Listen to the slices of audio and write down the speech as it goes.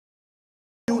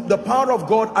the power of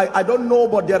God, I don't know,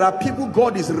 but there are people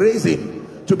God is raising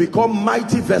to become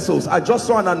mighty vessels. I just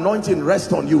saw an anointing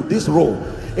rest on you, this row.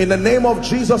 In the name of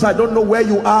Jesus, I don't know where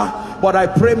you are, but I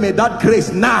pray may that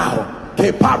grace now,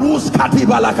 let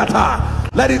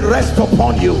it rest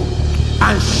upon you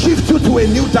and shift you to a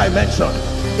new dimension.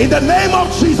 In the name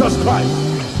of Jesus Christ.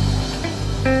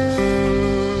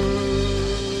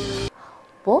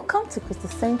 Welcome to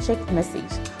Christocentric Message.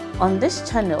 On this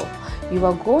channel, you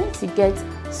are going to get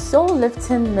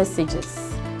soul-lifting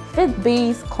messages,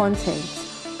 faith-based content,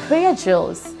 prayer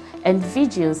drills, and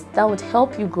videos that would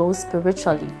help you grow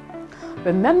spiritually.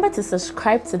 Remember to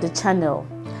subscribe to the channel,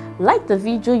 like the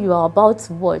video you are about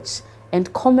to watch,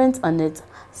 and comment on it.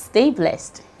 Stay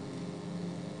blessed.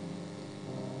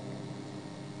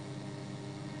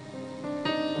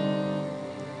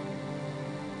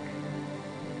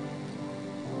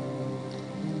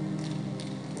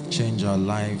 Change our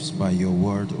lives by your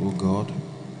word, O God.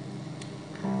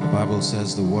 The Bible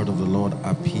says the word of the Lord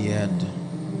appeared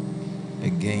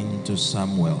again to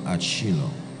Samuel at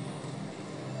Shiloh.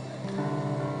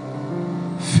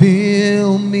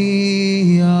 Fill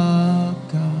me up,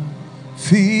 God.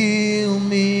 Fill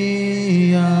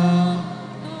me up.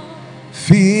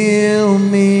 Fill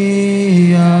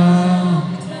me up.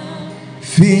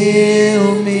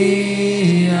 Fill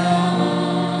me up.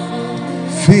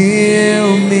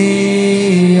 Fill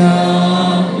me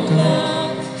up,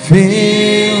 God.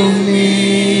 Fill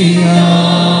me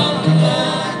up, God.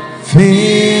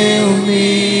 Fill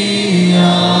me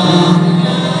up,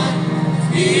 God.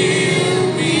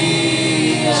 Fill me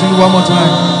up. Sing one more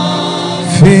time.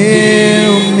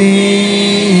 Fill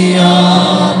me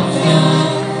up, God.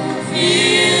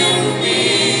 Fill me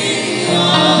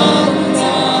up,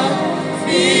 God.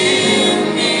 Fill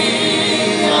me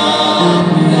up,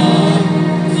 God.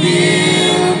 Fill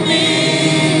me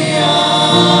up.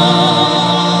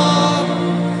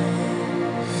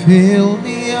 Fill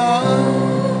me up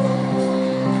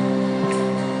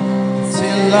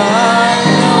till I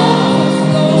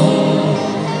overflow.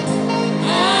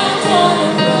 I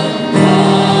wanna run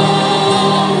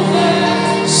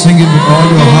over. Sing it with all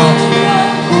your heart.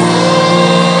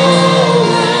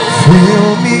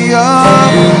 Fill me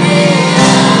up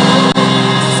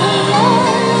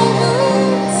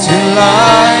till I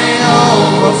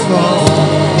overflow.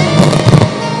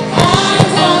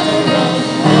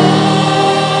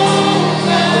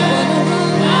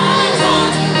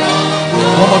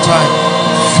 One more time.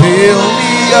 Fill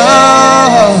me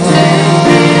up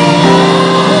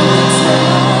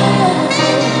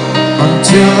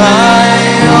until I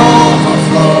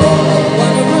overflow.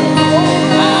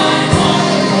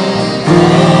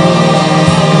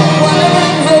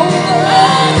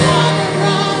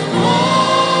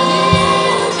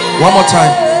 One more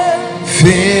time.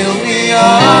 Fill me up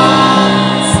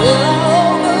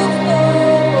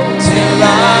till I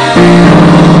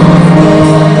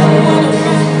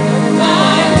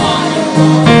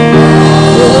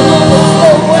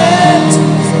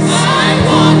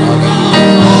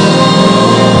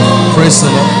Praise the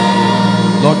Lord.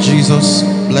 Lord Jesus,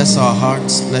 bless our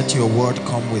hearts. Let your word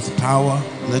come with power.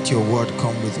 Let your word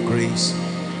come with grace.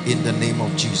 In the name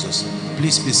of Jesus.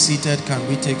 Please be seated. Can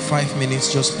we take 5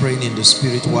 minutes just praying in the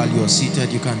spirit while you're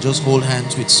seated? You can just hold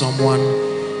hands with someone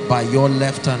by your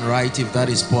left and right if that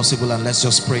is possible, and let's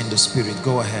just pray in the spirit.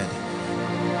 Go ahead.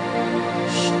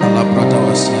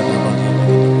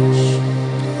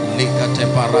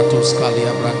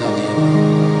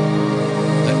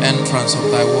 The entrance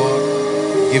of thy word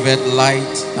giveth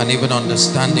light and even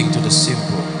understanding to the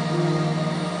simple.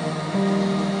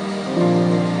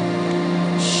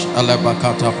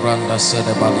 Alabakata branda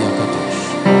sede baliakatosh.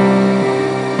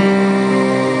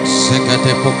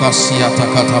 Sekete pokasia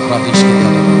takata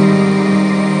bradishkidana.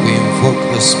 We invoke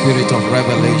the spirit of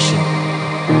revelation.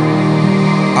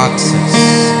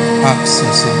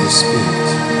 Access in the spirit.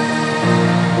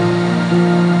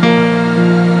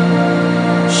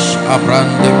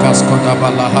 Abrande kaskoda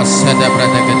balaha sede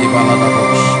bradegedi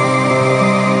baladabosh.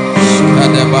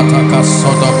 Skade bataka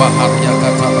soda baharia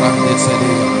kata brande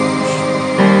sede.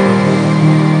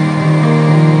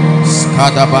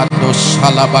 Kadabando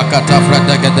shalabakata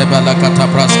fredegede balakata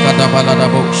praskada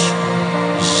baladabosh.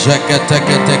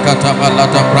 Jeketekete kata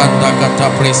balada branda kata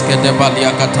priskede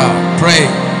baliakata. Pray.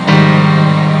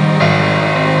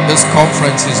 This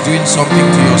conference is doing something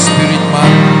to your spirit,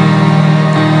 man.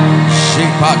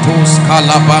 Shipatus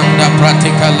kalabanda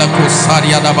pratika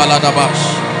lakusaria da baladabash.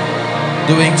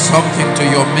 Doing something to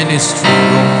your ministry,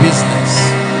 your business.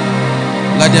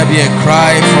 Let there be a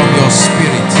cry from your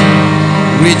spirit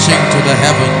reaching to the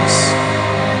heavens.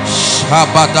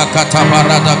 Kabada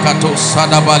katabarada katos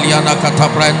sadabaliana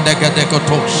katabrende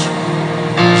gedekotos.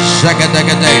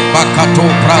 Jegedegede bakato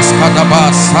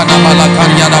praskadabas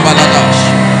sadabalakariana baladash.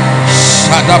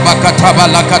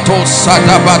 Sadabakatabalakatos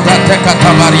sadabadate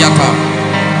katabariata.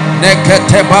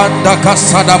 Neketebanda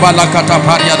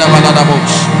kasadabalakatapariana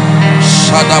baladabosh.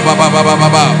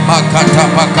 Sadabababababa makata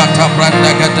pakata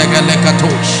brende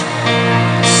gedegelekatosh.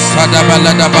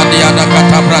 Sadabaladabadiana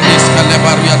katabradiska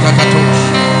lebariata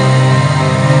katosh.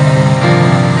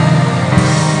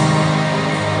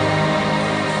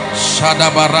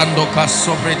 Shadabarando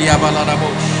kasobre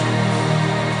diabaladabosh.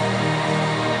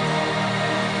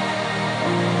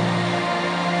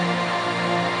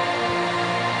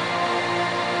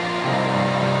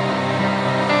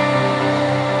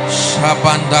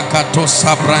 Shabanda kato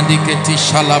sabrandi keti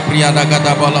shalabriada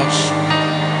gadabalash.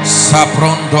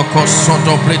 Sabrondo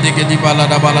kosodo predigedi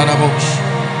balada baladabosh.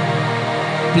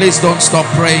 Please don't stop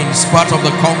praying. It's part of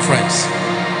the conference.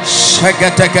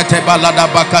 Shegetekete balada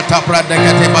bakata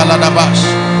pradekete balada bash.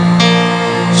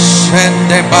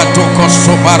 Shende batuko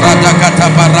sobarada kata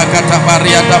barakata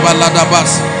bariada balada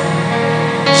bas.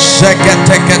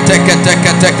 Shegetekete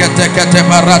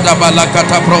barada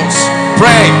balakata pros.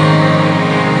 Pray.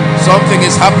 Something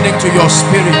is happening to your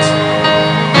spirit.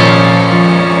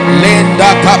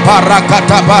 Linda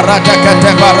kaparakata barada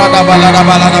kete barada balada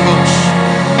balada bush.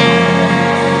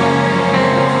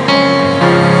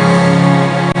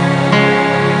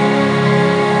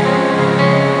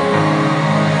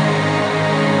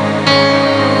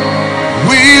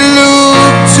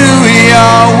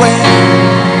 Yahweh,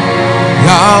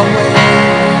 Yahweh,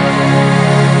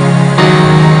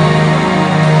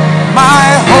 my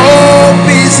hope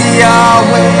is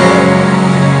Yahweh,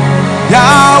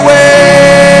 Yahweh.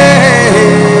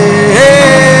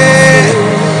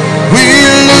 We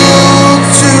look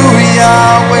to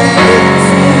Yahweh,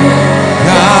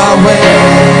 Yahweh,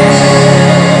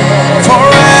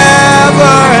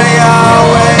 forever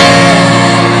Yahweh.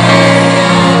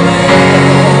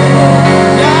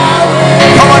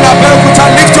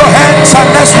 Lift your hands and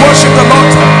let's worship the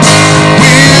Lord.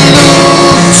 We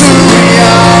look to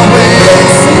Yahweh,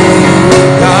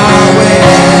 Yahweh.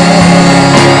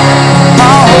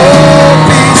 Our hope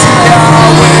is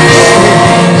Yahweh,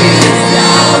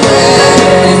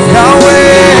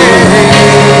 Yahweh.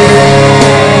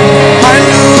 I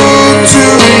look to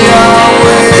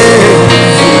Yahweh,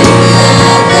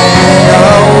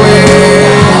 Yahweh.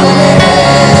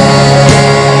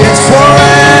 It's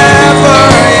forever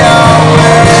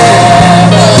Yahweh.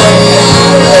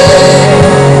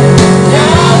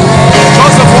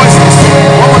 Just the voices.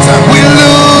 One more time. We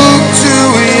look to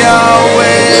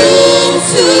Yahweh.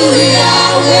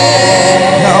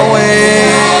 Yahweh.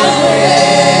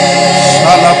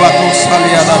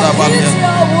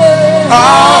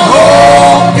 Our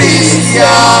hope is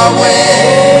Yahweh.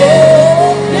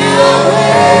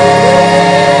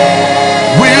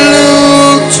 We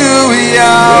look to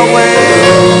Yahweh.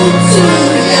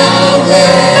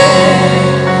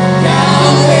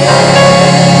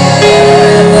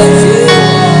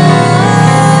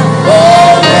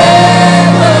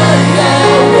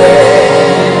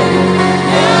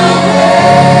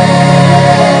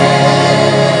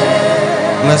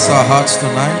 Bless our hearts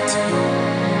tonight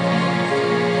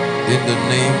in the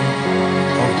name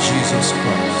of Jesus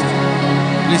Christ.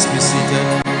 Please be seated.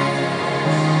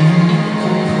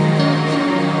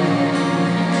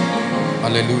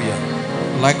 Hallelujah.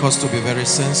 I'd like us to be very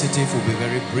sensitive. We'll be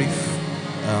very brief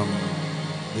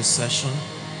this session,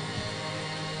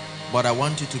 but I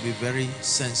want you to be very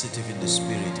sensitive in the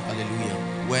spirit. Hallelujah.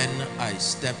 When I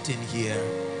stepped in here,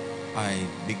 I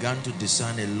began to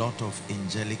discern a lot of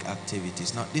angelic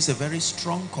activities. Now, this is a very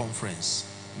strong conference.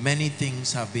 Many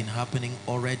things have been happening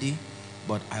already,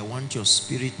 but I want your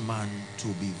spirit man to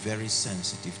be very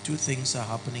sensitive. Two things are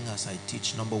happening as I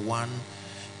teach. Number one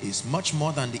is much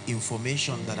more than the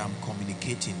information that I'm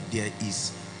communicating. There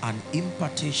is an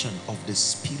impartation of the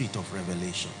spirit of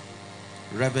revelation.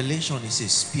 Revelation is a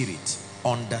spirit.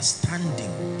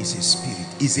 Understanding is a spirit.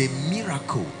 It's a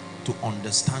miracle to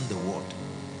understand the word.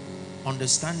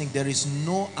 Understanding, there is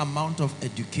no amount of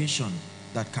education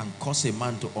that can cause a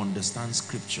man to understand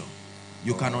scripture.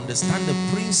 You can understand the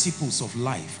principles of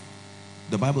life.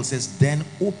 The Bible says, then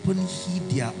open he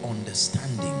their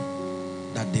understanding,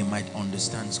 that they might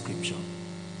understand scripture.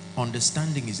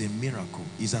 Understanding is a miracle.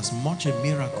 It's as much a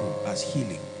miracle as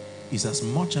healing. It's as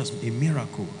much as a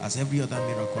miracle as every other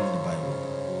miracle in the Bible.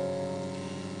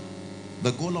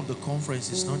 The goal of the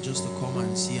conference is not just to come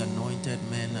and see anointed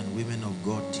men and women of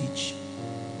God teach,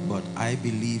 but I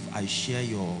believe I share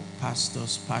your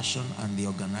pastor's passion and the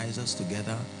organizers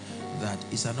together that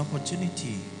it's an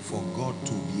opportunity for God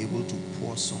to be able to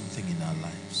pour something in our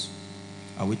lives.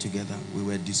 Are we together? We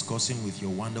were discussing with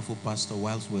your wonderful pastor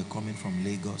whilst we were coming from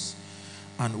Lagos,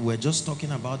 and we're just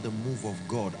talking about the move of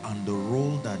God and the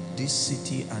role that this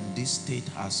city and this state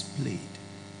has played.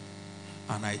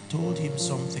 And I told him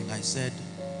something. I said,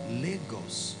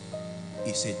 Lagos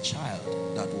is a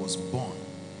child that was born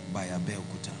by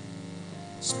Abeokuta.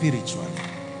 Spiritually.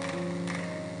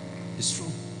 It's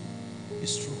true.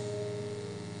 It's true.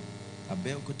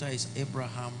 Abeokuta is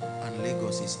Abraham and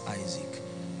Lagos is Isaac.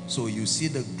 So you see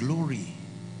the glory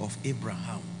of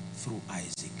Abraham through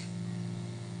Isaac.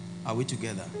 Are we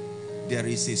together? There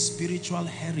is a spiritual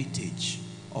heritage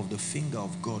of the finger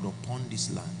of God upon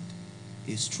this land.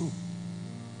 It's true.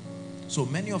 So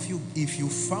many of you, if you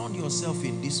found yourself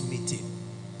in this meeting,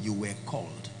 you were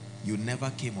called. You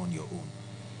never came on your own.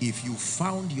 If you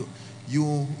found you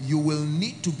will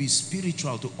need to be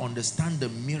spiritual to understand the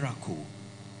miracle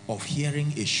of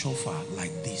hearing a shofar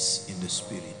like this in the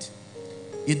spirit.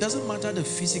 It doesn't matter the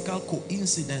physical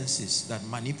coincidences that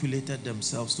manipulated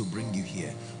themselves to bring you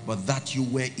here, but that you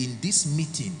were in this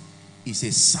meeting is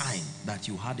a sign that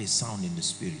you had a sound in the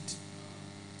spirit.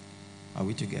 Are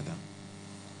we together?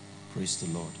 Praise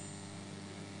the Lord.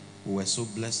 We were so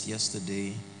blessed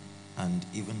yesterday and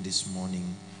even this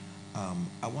morning.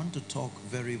 I want to talk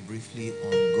very briefly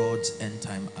on God's end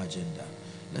time agenda.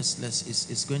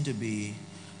 It's going to be,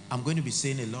 I'm going to be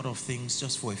saying a lot of things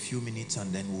just for a few minutes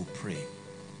and then we'll pray.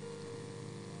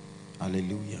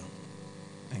 Hallelujah.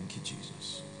 Thank you,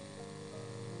 Jesus.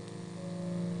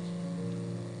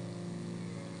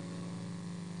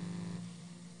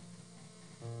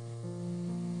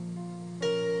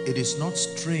 It is not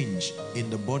strange in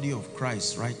the body of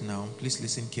Christ right now, please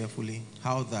listen carefully,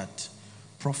 how that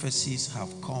prophecies have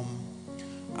come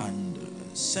and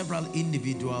several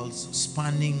individuals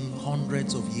spanning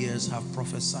hundreds of years have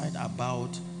prophesied about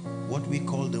what we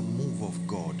call the move of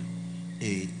God,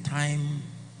 a time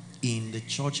in the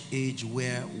church age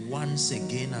where once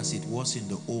again, as it was in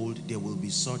the old, there will be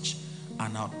such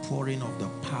an outpouring of the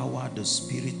power, the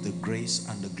spirit, the grace,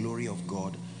 and the glory of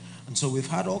God. And so we've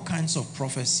had all kinds of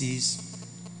prophecies,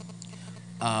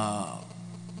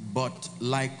 but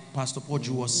like Pastor Poju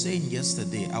was saying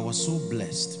yesterday, I was so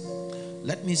blessed.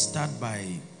 Let me start by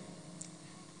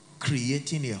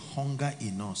creating a hunger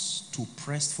in us to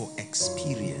press for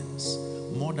experience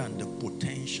more than the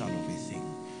potential of a thing.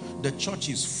 The church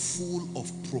is full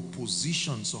of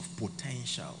propositions of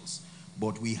potentials,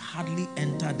 but we hardly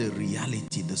enter the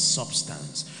reality, the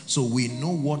substance. So we know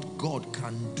what God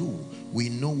can do. We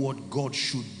know what God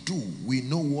should do. We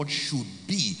know what should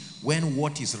be when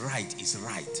what is right is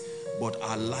right. But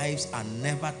our lives are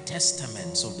never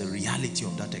testaments of the reality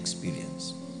of that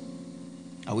experience.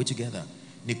 Are we together?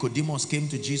 Nicodemus came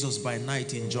to Jesus by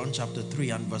night in John chapter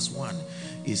 3 and verse 1.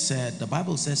 He said, the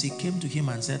Bible says he came to him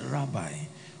and said, Rabbi,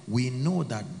 we know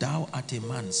that thou art a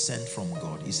man sent from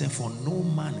God. He said, for no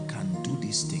man can do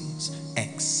these things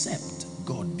except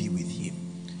God be with him.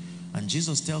 And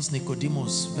Jesus tells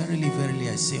Nicodemus, verily, verily,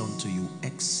 I say unto you,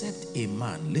 except a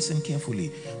man, listen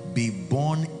carefully, be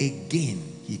born again,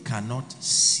 he cannot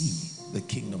see the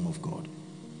kingdom of God.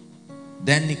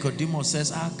 Then Nicodemus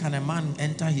says, how can a man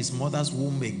enter his mother's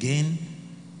womb again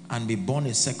and be born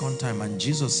a second time? And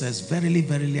Jesus says, verily,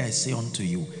 verily, I say unto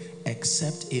you,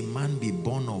 except a man be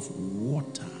born of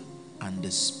water and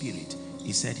the spirit,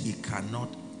 he said he cannot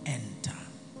enter.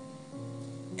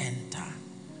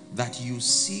 That you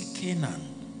see Canaan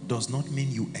does not mean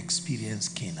you experience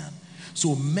Canaan.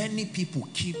 So many people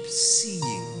keep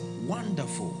seeing.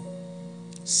 Wonderful.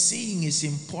 Seeing is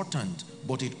important,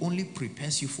 but it only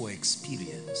prepares you for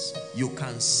experience. You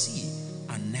can see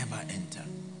and never enter.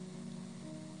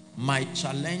 My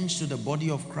challenge to the body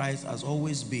of Christ has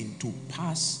always been to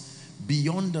pass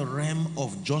beyond the realm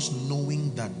of just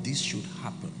knowing that this should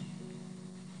happen,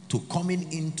 to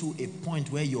coming into a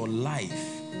point where your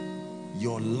life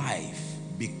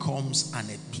becomes an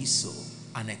epistle,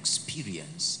 an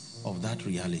experience of that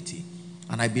reality.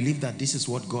 And I believe that this is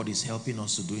what God is helping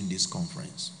us to do in this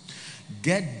conference.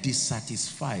 Get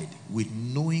dissatisfied with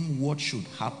knowing what should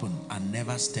happen and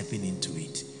never stepping into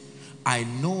it. I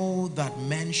know that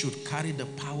men should carry the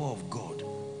power of God,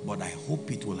 but I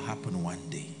hope it will happen one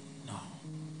day. No.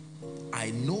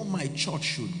 I know my church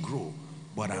should grow,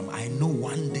 but I know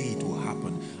one day it will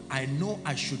happen. I know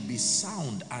I should be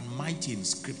sound and mighty in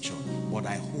scripture, but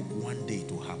I hope one day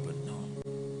it will happen. No.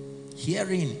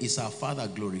 Herein is our Father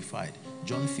glorified.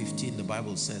 John 15, the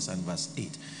Bible says, and verse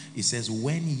 8, it says,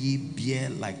 when ye bear,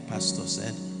 like Pastor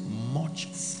said, much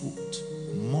fruit,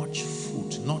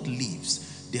 not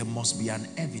leaves. there must be an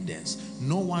evidence.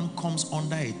 No one comes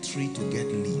under a tree to get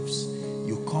leaves.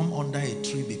 You come under a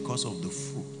tree because of the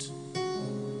fruit.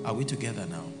 Are we together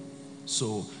now?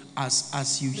 So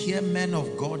as you hear men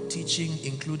of God teaching,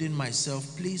 including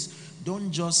myself, please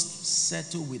don't just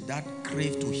settle with that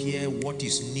crave to hear what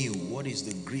is new, what is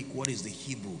the Greek, what is the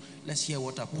Hebrew. Let's hear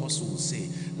what Apostle will say.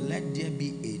 Let there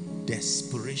be a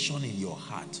desperation in your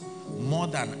heart, more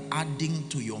than adding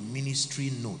to your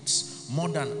ministry notes, more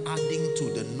than adding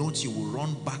to the notes you will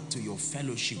run back to your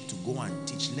fellowship to go and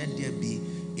teach. Let there be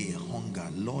a hunger.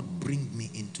 Lord, bring me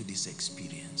into this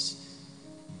experience.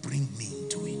 Bring me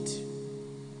into it.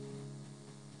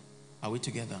 Are we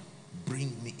together?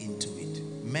 Bring me into it.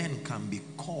 Men can be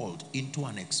called into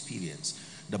an experience.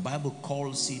 The Bible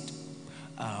calls it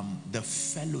the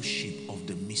fellowship of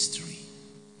the mystery.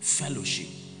 Fellowship,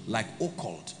 like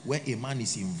occult, where a man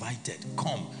is invited.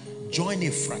 Come, join a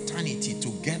fraternity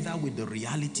together with the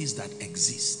realities that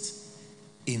exist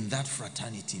in that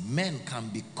fraternity. Men can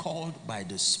be called by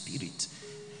the Spirit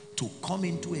to come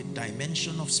into a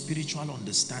dimension of spiritual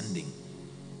understanding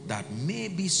that may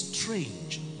be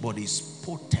strange, but is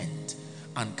potent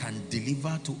and can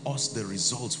deliver to us the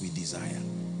results we desire.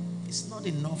 It's not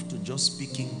enough to just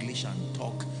speak English and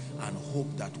talk and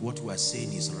hope that what we're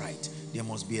saying is right. There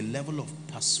must be a level of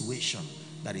persuasion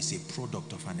that is a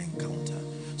product of an encounter.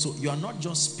 So you are not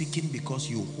just speaking because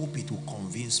you hope it will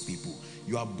convince people.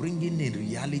 You are bringing a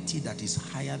reality that is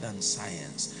higher than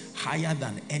science, higher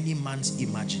than any man's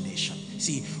imagination.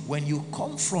 See, when you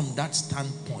come from that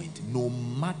standpoint, no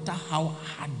matter how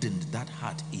hardened that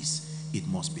heart is, it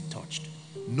must be touched.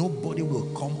 Nobody will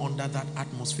come under that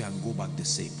atmosphere and go back the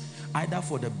same, either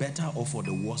for the better or for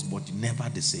the worse, but never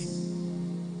the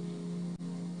same.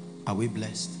 Are we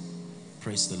blessed?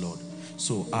 Praise the Lord.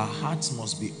 So our hearts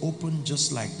must be open,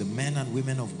 just like the men and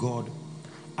women of God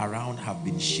around have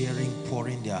been sharing,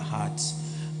 pouring their hearts.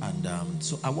 And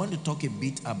so I want to talk a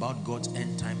bit about God's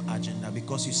end time agenda,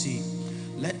 because you see,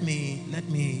 let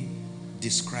me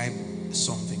describe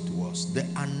something to us. The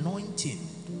anointing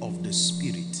of the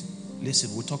Spirit.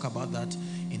 Listen, we'll talk about that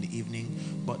in the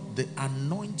evening, but the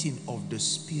anointing of the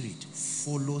Spirit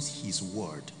follows His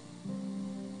word.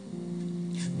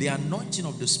 The anointing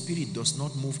of the Spirit does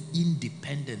not move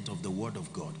independent of the word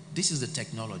of God. This is the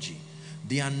technology.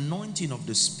 The anointing of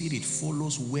the Spirit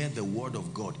follows where the word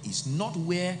of God is, not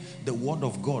where the word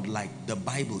of God, like the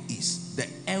Bible, is. The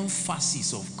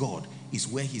emphasis of God is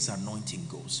where His anointing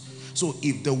goes. So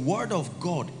if the word of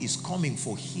God is coming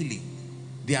for healing,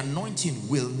 the anointing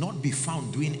will not be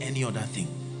found doing any other thing.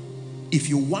 If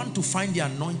you want to find the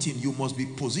anointing, you must be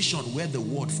positioned where the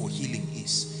word for healing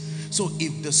is. So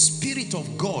if the Spirit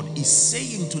of God is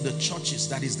saying to the churches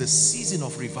that is the season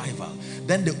of revival,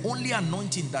 then the only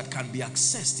anointing that can be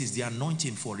accessed is the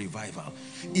anointing for revival.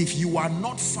 If you are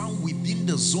not found within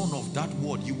the zone of that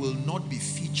word, you will not be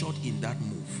featured in that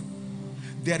move.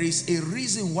 There is a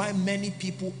reason why many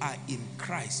people are in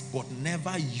Christ but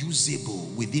never usable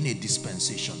within a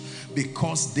dispensation,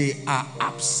 because they are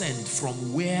absent from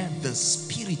where the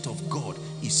Spirit of God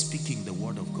is speaking the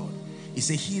word of God. He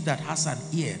said, he that has an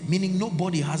ear, meaning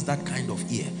nobody has that kind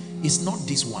of ear. It's not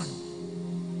this one.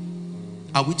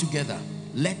 Are we together?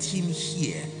 Let him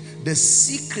hear. The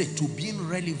secret to being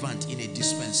relevant in a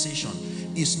dispensation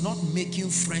is not making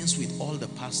friends with all the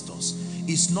pastors.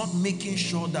 It's not making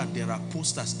sure that there are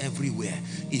posters everywhere.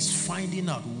 It's finding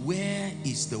out where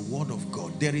is the word of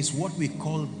God. There is what we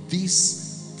call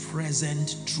this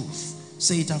present truth.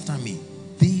 Say it after me.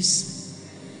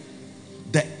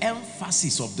 The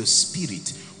emphasis of the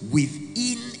Spirit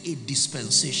within a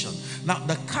dispensation. Now,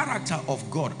 the character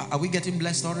of God, are we getting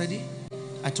blessed already?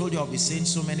 I told you I'll be saying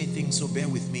so many things, so bear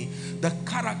with me. The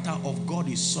character of God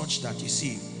is such that, you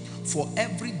see, for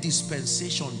every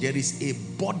dispensation, there is a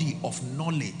body of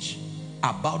knowledge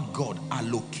about God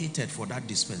allocated for that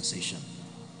dispensation.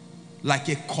 Like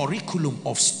a curriculum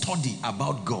of study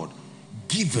about God,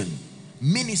 given,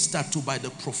 ministered to by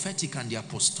the prophetic and the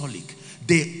apostolic.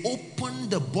 They open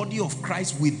the body of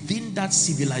Christ within that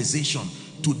civilization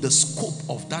to the scope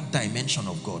of that dimension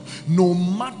of God. No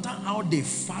matter how they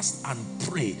fast and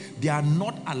pray, they are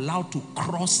not allowed to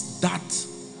cross that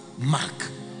mark.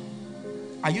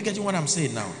 Are you getting what I'm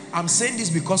saying now? I'm saying this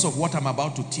because of what I'm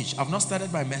about to teach. I've not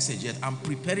started my message yet. I'm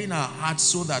preparing our hearts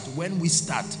so that when we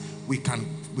start, we can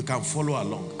follow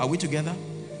along. Are we together?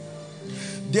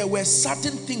 There were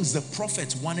certain things the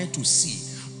prophets wanted to see.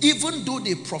 Even though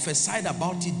they prophesied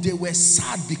about it, they were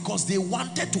sad because they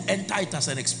wanted to enter it as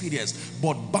an experience.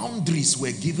 But boundaries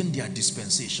were given their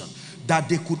dispensation, that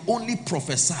they could only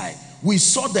prophesy We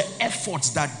saw the efforts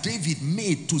that David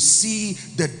made to see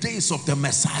the days of the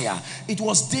Messiah. It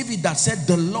was David that said,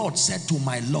 the Lord said to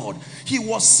my Lord. He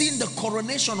was seeing the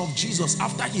coronation of Jesus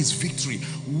after his victory,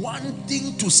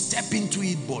 wanting to step into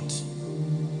it,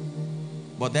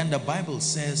 but then the Bible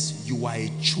says you are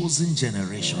a chosen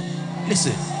generation.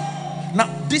 Listen, now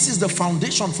this is the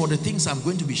foundation for the things I'm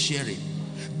going to be sharing.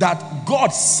 That God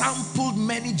sampled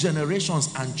many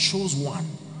generations and chose one.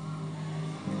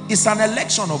 It's an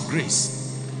election of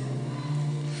grace.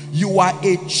 You are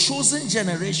a chosen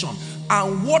generation,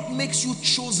 and what makes you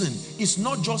chosen is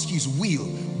not just his will,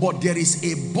 but there is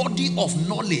a body of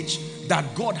knowledge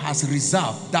that God has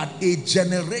reserved, that a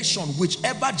generation,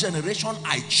 whichever generation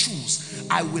I choose,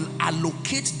 I will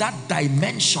allocate that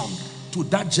dimension to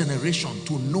that generation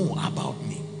to know about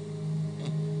me.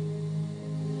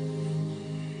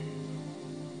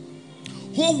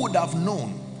 Who would have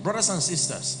known, brothers and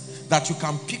sisters, that you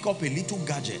can pick up a little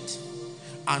gadget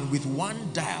and with one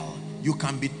dial you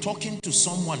can be talking to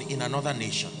someone in another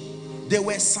nation? There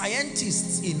were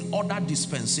scientists in other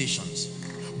dispensations,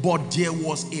 but there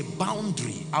was a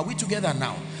boundary. Are we together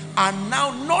now? And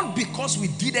now, not because we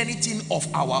did anything of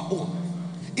our own,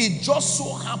 it just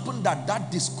so happened that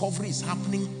that discovery is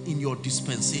happening in your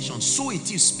dispensation. So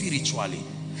it is spiritually.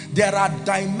 There are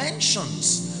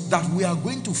dimensions that we are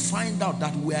going to find out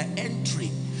that we are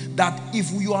entering, that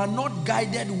if you are not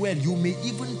guided well, you may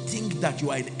even think that you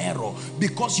are in error,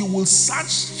 because you will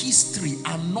search history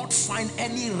and not find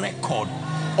any record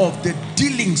of the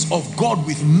dealings of God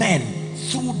with men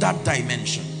through that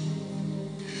dimension.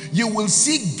 You will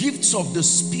see gifts of the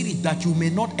Spirit that you may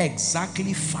not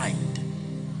exactly find.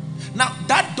 Now,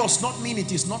 that does not mean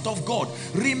it is not of God.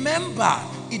 Remember,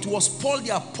 it was Paul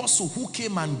the apostle who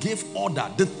came and gave order.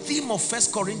 The theme of 1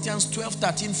 Corinthians 12,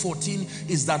 13, 14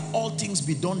 is that all things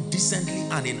be done decently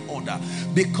and in order.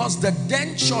 Because the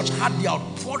then church had the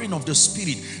outpouring of the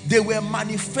Spirit. They were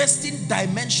manifesting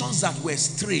dimensions that were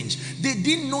strange. They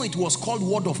didn't know it was called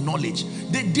word of knowledge.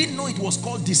 They didn't know it was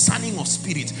called discerning of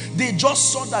spirit. They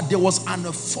just saw that there was an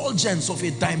effulgence of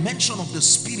a dimension of the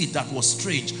Spirit that was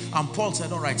strange. And Paul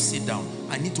said, all right, sit down.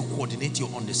 I need to coordinate your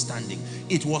understanding.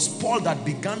 It was Paul that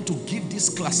began to give these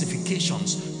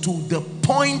classifications to the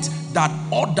point that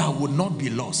order would not be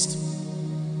lost.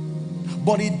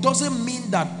 But it doesn't mean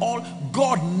that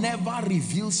God never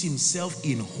reveals himself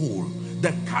in whole.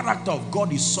 The character of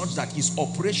God is such that his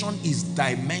operation is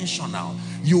dimensional.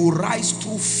 You rise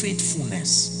through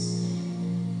faithfulness.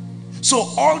 So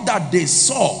all that they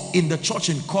saw in the church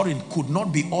in Corinth could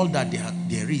not be all that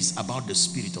there is about the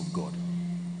Spirit of God.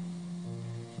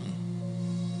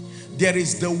 There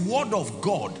is the word of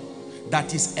God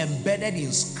that is embedded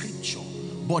in scripture,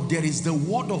 but there is the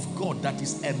word of God that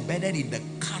is embedded in the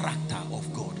character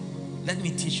of God. Let me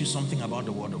teach you something about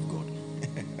the word of God.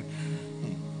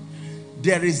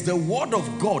 There is the word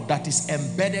of God that is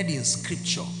embedded in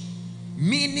scripture,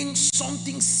 meaning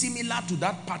something similar to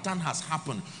that pattern has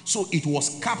happened. So it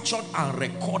was captured and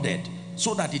recorded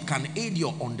so that it can aid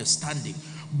your understanding.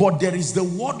 But there is the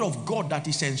word of God that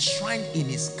is enshrined in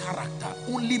his character,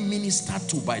 only ministered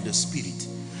to by the Spirit.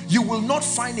 You will not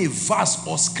find a verse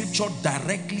or scripture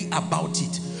directly about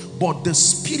it, but the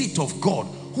Spirit of God,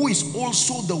 who is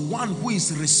also the one who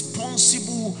is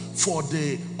responsible for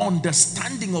the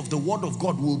understanding of the word of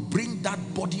God, will bring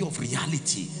that body of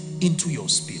reality into your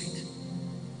spirit.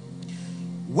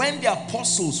 When the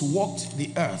apostles walked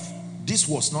the earth, this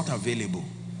was not available.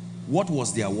 What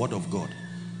was their word of God?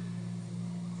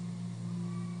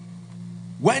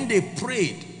 When they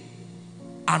prayed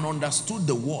and understood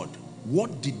the word,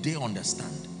 what did they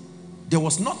understand? There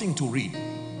was nothing to read.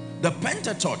 The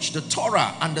Pentateuch, the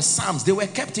Torah and the Psalms, they were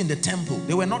kept in the temple.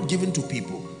 They were not given to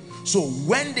people. So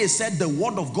when they said the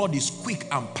word of God is quick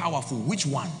and powerful, which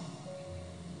one?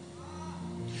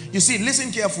 You see,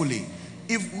 listen carefully.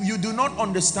 If you do not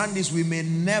understand this, we may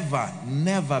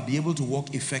never be able to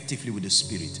walk effectively with the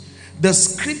Spirit. The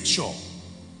scripture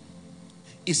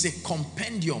is a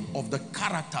compendium of the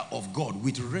character of God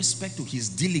with respect to his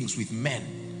dealings with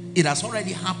men. It has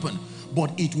already happened,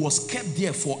 but it was kept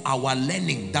there for our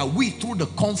learning, that we, through the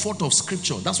comfort of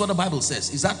scripture, that's what the Bible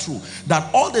says. Is that true?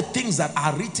 That all the things that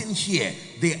are written here,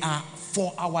 they are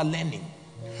for our learning.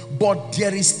 But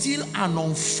there is still an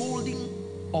unfolding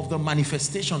of the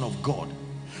manifestation of God.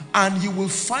 And you will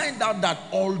find out that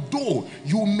although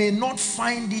you may not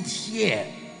find it here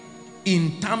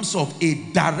in terms of a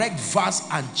direct verse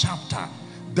and chapter,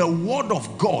 the word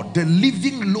of God, the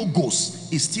living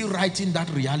logos, is still writing that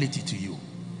reality to you.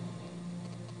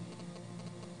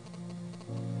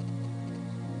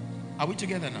 Are we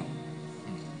together now?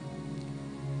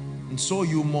 And so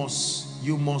you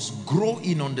must grow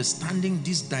in understanding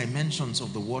these dimensions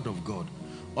of the word of God.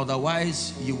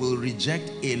 Otherwise, you will reject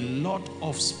a lot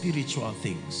of spiritual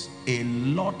things. A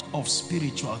lot of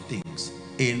spiritual things.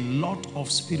 A lot of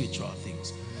spiritual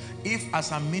things. If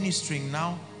as I'm ministering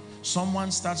now, someone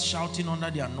starts shouting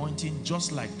under the anointing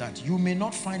just like that, you may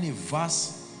not find a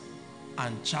verse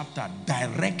and chapter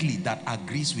directly that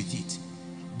agrees with it.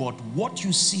 But what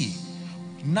you see,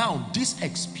 now this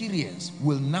experience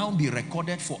will now be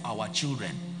recorded for our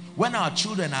children. When our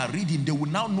children are reading, they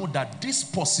will now know that this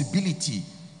possibility,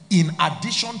 in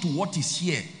addition to what is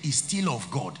here, is still of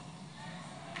God.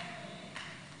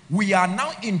 We are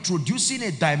now introducing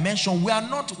a dimension. We are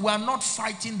not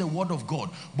fighting the word of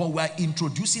God, but we are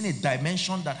introducing a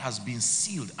dimension that has been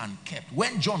sealed and kept.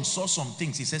 When John saw some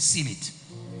things, he said, seal it.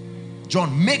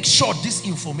 John, make sure this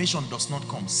information does not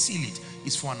come. Seal it.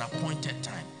 It's for an appointed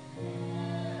time.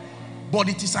 But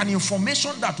it is an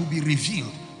information that will be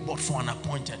revealed, but for an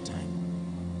appointed time.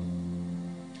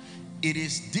 It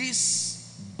is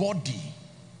this body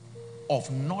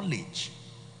of knowledge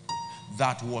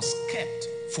that was kept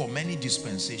for many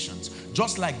dispensations.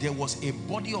 Just like there was a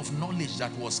body of knowledge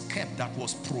that was kept, that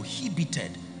was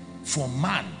prohibited for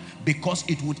man because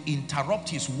it would interrupt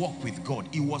his walk with God.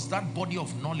 It was that body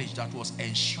of knowledge that was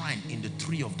enshrined in the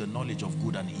tree of the knowledge of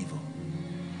good and evil.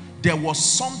 There was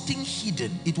something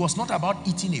hidden. It was not about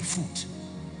eating a fruit.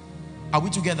 Are we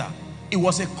together? It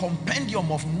was a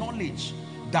compendium of knowledge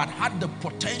that had the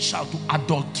potential to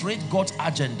adulterate God's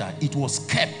agenda. It was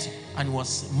kept, and it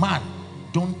was, man,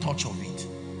 don't touch of it.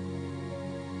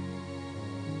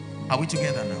 Are we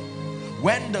together now?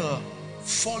 When the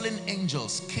fallen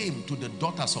angels came to the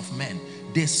daughters of men,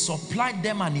 they supplied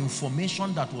them an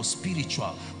information that was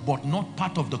spiritual, but not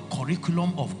part of the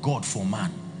curriculum of God for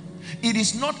man. It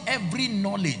is not every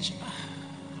knowledge.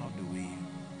 How do we?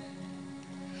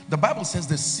 The Bible says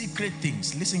the secret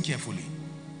things, listen carefully.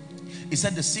 It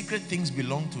said the secret things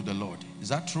belong to the Lord. Is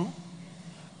that true?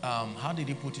 How did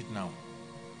he put it now?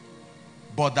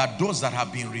 But that those that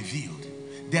have been revealed.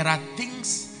 There are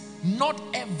things, not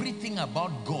everything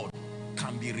about God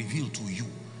can be revealed to you.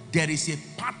 There is a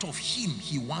part of him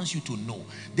he wants you to know.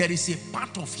 There is a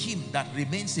part of him that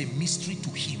remains a mystery to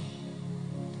him.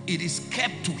 It is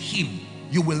kept to him.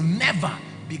 You will never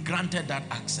be granted that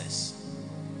access.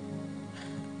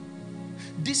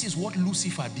 This is what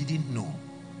Lucifer didn't know.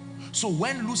 So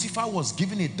when Lucifer was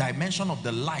given a dimension of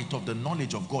the light of the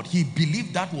knowledge of God, he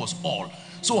believed that was all.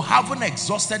 So having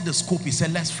exhausted the scope, he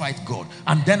said, let's fight God.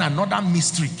 And then another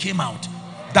mystery came out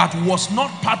that was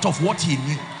not part of what he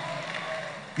knew.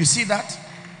 You see that?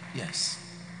 Yes.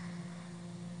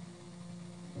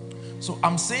 So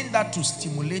I'm saying that to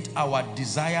stimulate our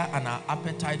desire and our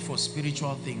appetite for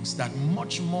spiritual things, that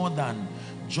much more than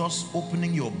just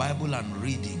opening your Bible and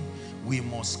reading, we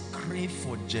must crave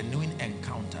for genuine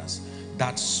encounters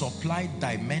that supply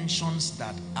dimensions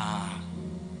that are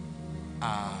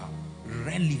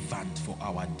relevant for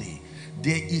our day.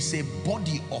 There is a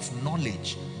body of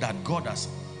knowledge that God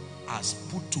has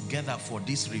put together for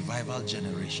this revival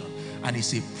generation, and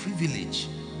it's a privilege.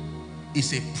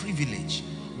 It's a privilege.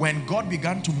 When God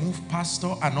began to move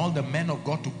Pastor and all the men of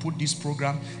God to put this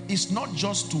program, it's not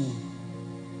just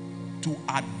to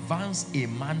advance a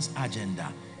man's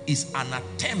agenda. It's an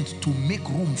attempt to make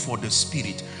room for the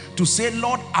Spirit. To say,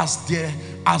 Lord, as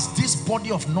this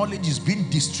body of knowledge is being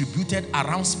distributed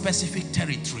around specific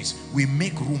territories, we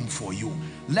make room for you.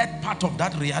 Let part of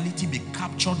that reality be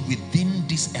captured within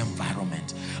this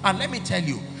environment. And let me tell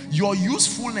you, your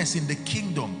usefulness in the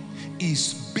kingdom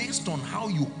is based on how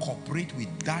you cooperate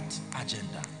with that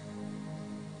agenda.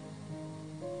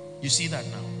 You see that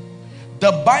now?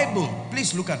 The Bible,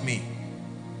 please look at me.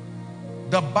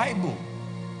 The Bible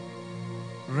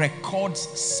records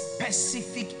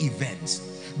specific events.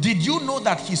 Did you know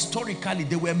that historically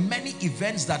there were many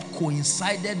events that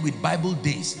coincided with Bible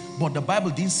days, but the Bible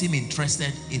didn't seem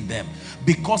interested in them?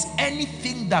 Because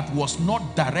anything that was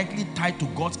not directly tied to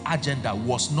God's agenda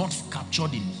was not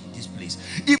captured in this place.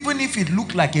 Even if it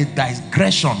looked like a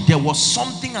digression, there was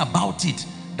something about it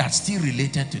that still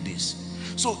related to this.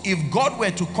 So if God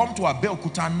were to come to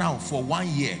Abeokuta now for 1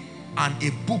 year and a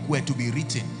book were to be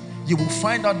written, you will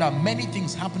find out that many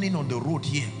things happening on the road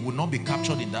here will not be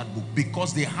captured in that book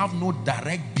because they have no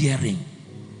direct bearing.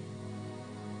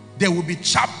 There will be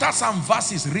chapters and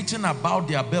verses written about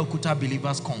the Abeokuta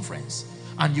Believers Conference,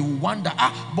 and you will wonder,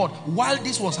 but while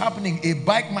this was happening, a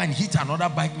bike man hit another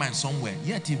bike man somewhere,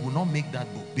 yet it will not make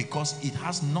that book because it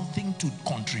has nothing to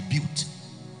contribute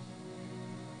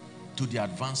to the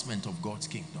advancement of God's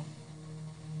kingdom.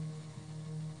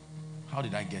 How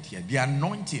did I get here? The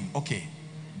anointing, okay.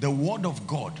 The word of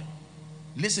God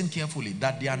listen carefully,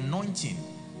 that the anointing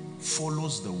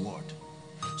follows the word.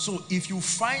 So if you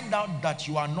find out that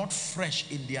you are not fresh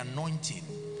in the anointing,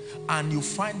 and you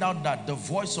find out that the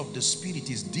voice of the Spirit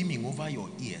is dimming over your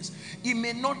ears, it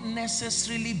may not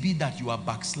necessarily be that you are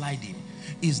backsliding.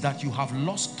 It's that you have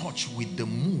lost touch with the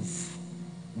move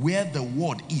where the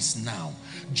word is now.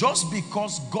 Just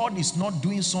because God is not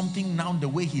doing something now the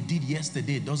way he did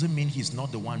yesterday doesn't mean he's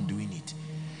not the one doing it.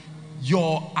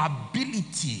 Your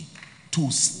ability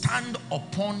to stand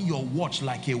upon your watch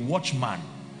like a watchman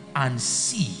and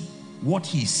see what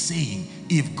he's saying.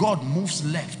 If God moves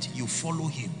left, you follow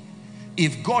him.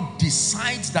 If God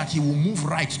decides that he will move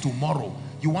right tomorrow,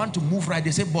 you want to move right.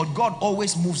 They say, but God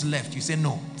always moves left. You say,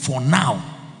 no, for now,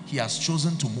 he has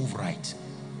chosen to move right.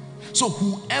 So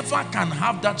whoever can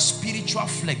have that spiritual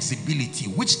flexibility,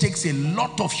 which takes a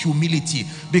lot of humility,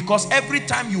 because every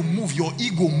time you move, your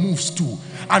ego moves too.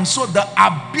 And so the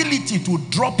ability to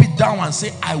drop it down and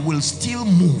say, I will still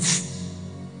move.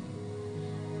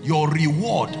 Your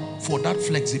reward for that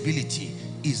flexibility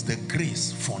is the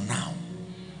grace for now.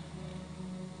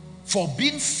 For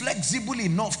being flexible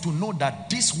enough to know that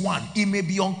this one, it may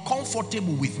be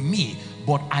uncomfortable with me,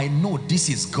 but I know this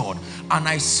is God. And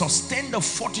I sustain the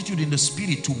fortitude in the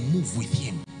spirit to move with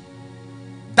him.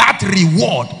 That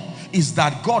reward is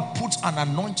that God puts an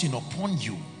anointing upon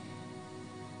you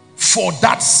for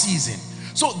that season.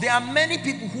 So there are many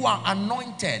people who are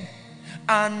anointed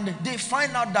and they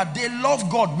find out that they love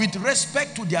God. With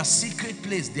respect to their secret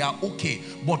place, they are okay.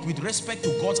 But with respect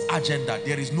to God's agenda,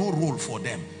 there is no role for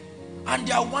them. And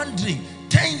they are wondering,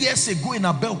 10 years ago in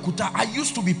Abeokuta, I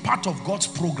used to be part of God's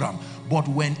program. But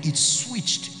when it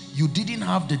switched, you didn't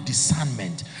have the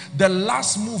discernment. The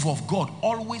last move of God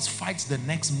always fights the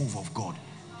next move of God.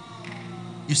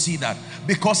 You see that?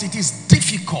 Because it is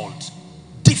difficult.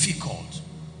 Difficult.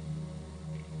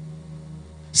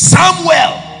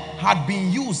 Samuel had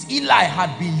been used, Eli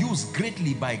had been used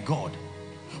greatly by God.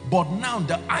 But now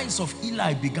the eyes of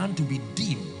Eli began to be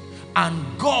dim. And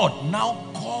God now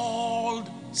called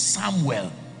Samuel.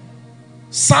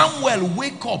 Samuel,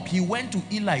 wake up. He went to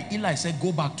Eli. Eli said,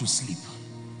 go back to sleep.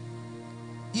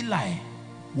 Eli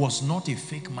was not a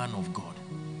fake man of God,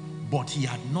 but he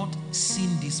had not seen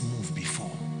this move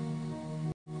before.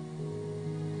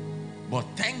 But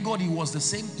thank God it was the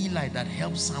same Eli that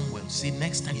helped Samuel. Say,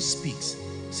 next time he speaks,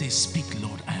 say, speak,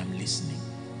 Lord, I am listening.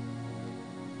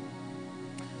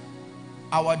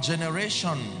 Our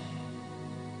generation,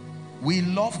 we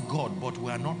love God, but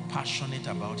we are not passionate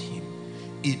about him.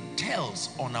 It tells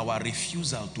on our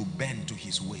refusal to bend to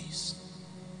his ways.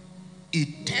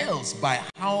 It tells by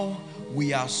how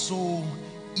we are so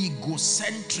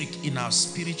egocentric in our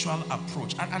spiritual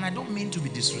approach. And I don't mean to be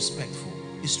disrespectful.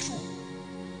 It's true.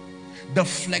 The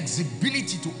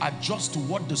flexibility to adjust to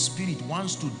what the Spirit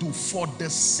wants to do for the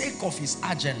sake of his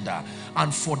agenda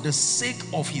and for the sake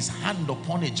of his hand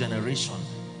upon a generation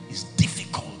is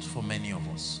difficult for many of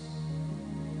us.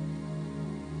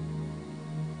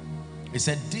 He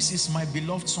said, this is my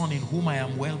beloved son in whom I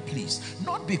am well pleased.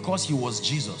 Not because he was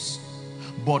Jesus,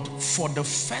 but for the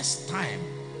first time,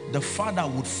 the Father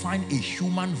would find a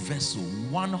human vessel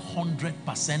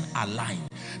 100% aligned.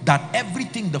 That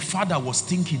everything the Father was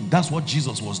thinking, that's what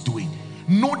Jesus was doing.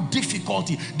 No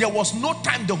difficulty. There was no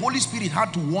time the Holy Spirit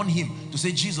had to warn him to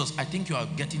say, Jesus, I think you are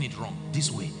getting it wrong this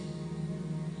way.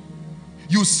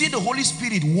 You see the Holy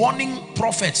Spirit warning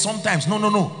prophets sometimes,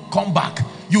 no, come back.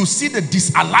 You see the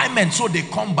disalignment, so they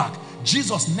come back.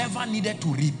 Jesus never needed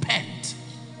to repent.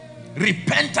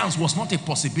 Repentance was not a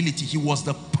possibility. He was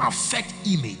the perfect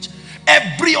image.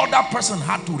 Every other person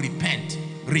had to repent,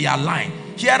 realign.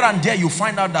 Here and there you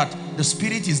find out that the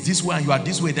Spirit is this way and you are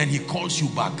this way, then he calls you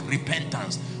back.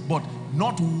 Repentance. But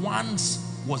not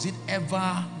once was it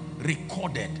ever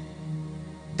recorded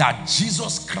that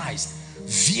Jesus Christ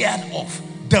veered off.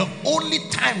 The only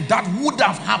time that would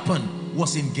have happened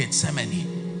was in Gethsemane.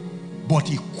 But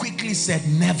he quickly said,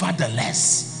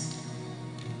 nevertheless,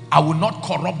 I will not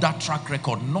corrupt that track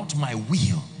record. Not my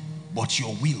will, but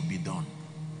your will be done.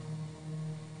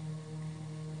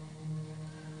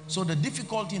 So the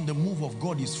difficulty in the move of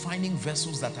God is finding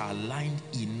vessels that are aligned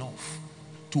enough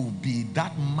to be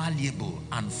that malleable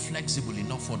and flexible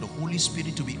enough for the Holy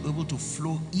Spirit to be able to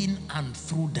flow in and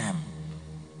through them.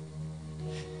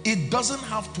 It doesn't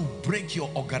have to break your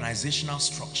organizational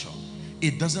structure.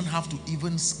 It doesn't have to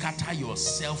even scatter your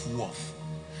self-worth.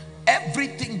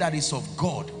 Everything that is of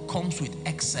God comes with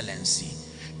excellency.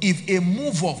 If a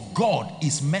move of God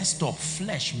is messed up,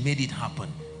 flesh made it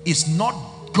happen. It's not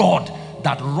God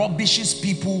that rubbishes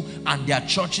people and their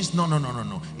churches.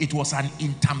 No. It was an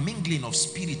intermingling of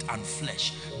spirit and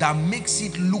flesh that makes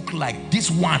it look like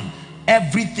this one,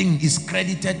 everything is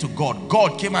credited to God.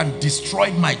 God came and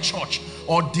destroyed my church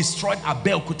or destroyed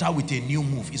Abeokuta with a new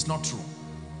move. It's not true.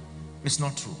 It's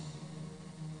not true.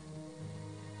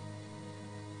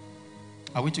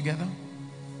 Are we together?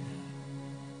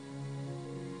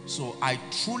 So I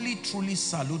truly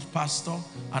salute Pastor,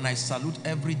 and I salute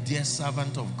every dear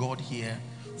servant of God here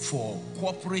for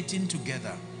cooperating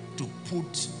together to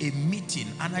put a meeting.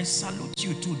 And I salute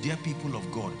you too, dear people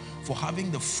of God, for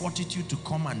having the fortitude to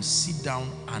come and sit down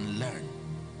and learn.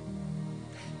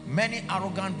 Many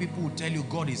arrogant people will tell you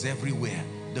God is everywhere.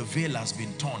 The veil has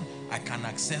been torn. I can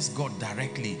access God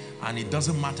directly, and it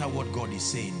doesn't matter what God is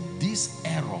saying. This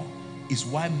error is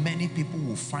why many people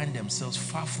will find themselves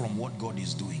far from what God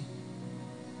is doing.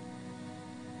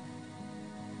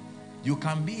 You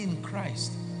can be in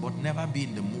Christ, but never be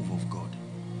in the move of God.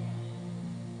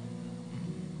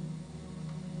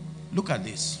 Look at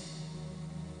this.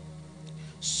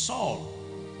 Saul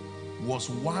was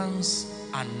once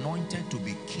anointed to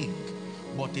be king,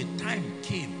 but a time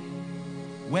came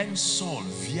when Saul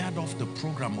veered off the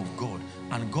program of God,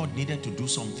 and God needed to do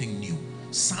something new.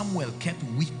 Samuel kept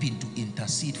weeping to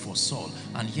intercede for Saul,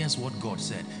 and here's what God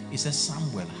said. He says,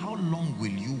 Samuel, how long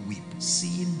will you weep,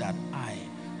 seeing that I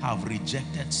have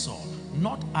rejected Saul,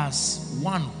 not as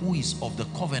one who is of the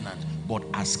covenant, but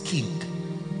as king?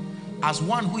 As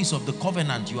one who is of the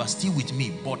covenant, you are still with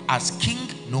me, but as king,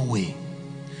 no way.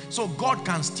 So God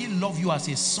can still love you as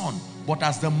a son, but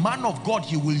as the man of God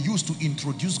he will use to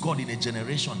introduce God in a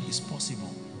generation is possible.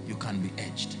 You can be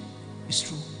edged. It's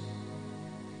true.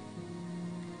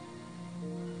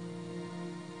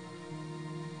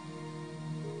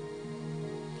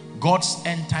 God's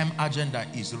end time agenda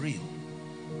is real.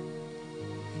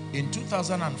 In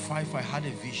 2005, I had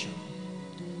a vision.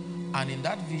 And in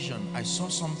that vision, I saw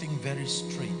something very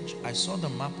strange. I saw the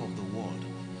map of the world,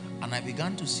 and I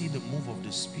began to see the move of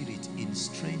the Spirit in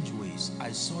strange ways.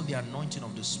 I saw the anointing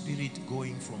of the Spirit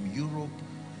going from Europe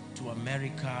to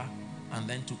America and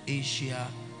then to Asia,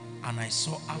 and I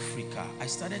saw Africa. I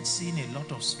started seeing a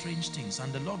lot of strange things,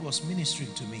 and the Lord was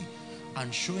ministering to me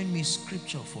and showing me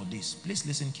scripture for this. Please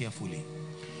listen carefully.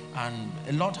 And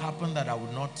a lot happened that I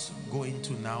will not go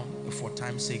into now for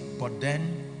time's sake, but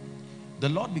then the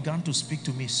Lord began to speak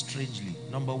to me strangely.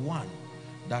 Number one,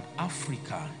 that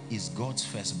Africa is God's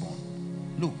firstborn.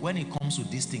 Look, when it comes to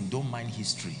this thing, don't mind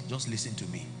history. Just listen to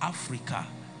me. Africa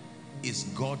is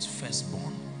God's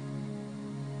firstborn.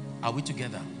 Are we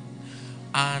together?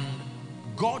 And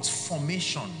God's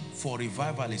formation for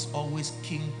revival is always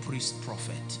king, priest,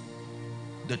 prophet.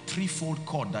 The threefold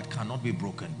cord that cannot be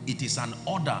broken. It is an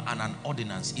order and an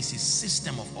ordinance. It's a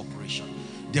system of operation.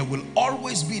 There will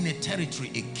always be in a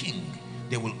territory a king.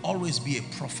 There will always be a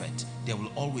prophet. There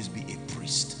will always be a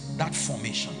priest. That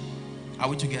formation. Are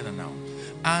we together now?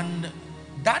 And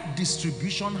that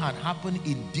distribution had happened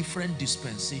in different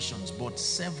dispensations, but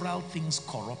several things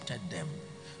corrupted them.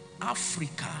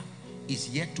 Africa is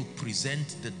yet to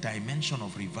present the dimension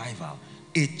of revival.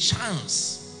 A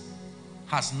chance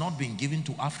has not been given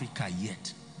to Africa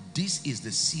yet. This is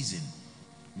the season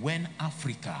when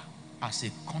Africa as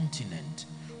a continent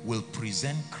will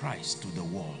present Christ to the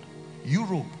world.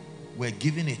 Europe were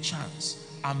given a chance.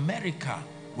 America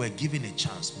were given a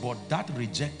chance. But that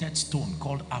rejected stone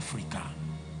called Africa.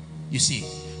 You see,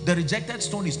 the rejected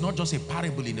stone is not just a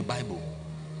parable in the Bible.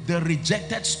 The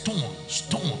rejected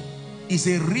stone is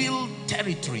a real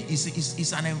territory,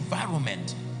 is an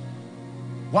environment.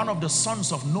 One of the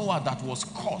sons of Noah that was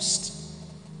cursed.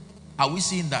 Are we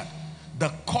seeing that?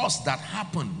 The curse that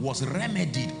happened was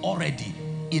remedied already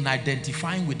in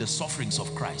identifying with the sufferings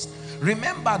of Christ.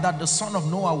 Remember that the son of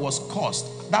Noah was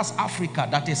cursed. That's Africa,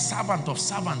 that a servant of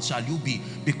servants shall you be,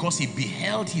 because he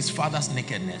beheld his father's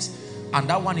nakedness. And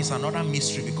that one is another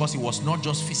mystery, because it was not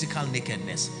just physical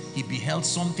nakedness. He beheld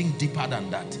something deeper than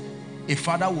that. A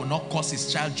father will not curse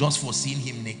his child just for seeing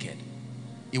him naked.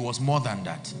 It was more than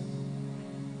that.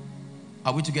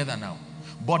 Are we together now?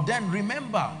 But then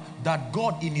remember that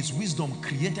God in his wisdom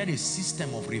created a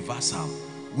system of reversal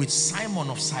with Simon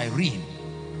of Cyrene,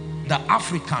 the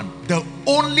African, the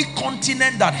only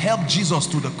continent that helped Jesus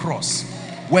to the cross.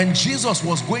 When Jesus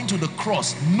was going to the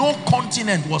cross, no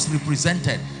continent was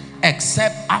represented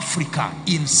except Africa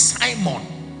in Simon.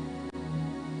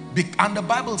 And the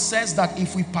Bible says that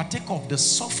if we partake of the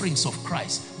sufferings of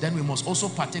Christ, then we must also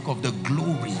partake of the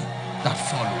glory that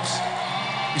follows.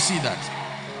 You see that?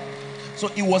 So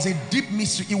it was a deep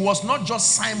mystery. It was not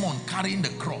just Simon carrying the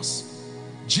cross.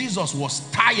 Jesus was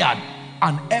tired,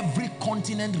 and every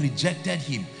continent rejected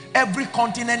him. Every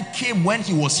continent came when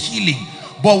he was healing.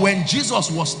 But when Jesus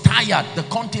was tired, the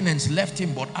continents left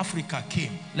him, but Africa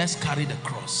came. Let's carry the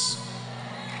cross.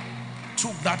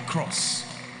 took that cross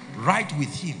right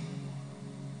with him.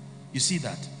 You see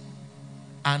that?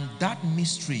 And that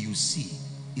mystery you see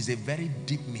is a very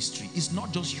deep mystery. It's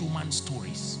not just human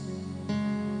stories.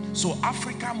 So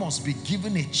Africa must be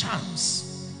given a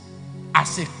chance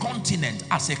as a continent,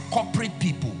 as a corporate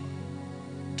people,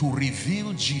 to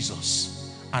reveal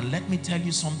Jesus. And let me tell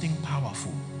you something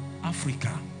powerful.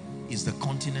 Africa is the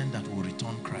continent that will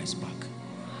return Christ back.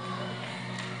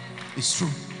 It's true.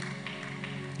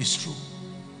 It's true.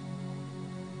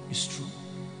 It's true.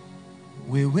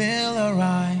 We will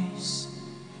arise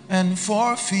and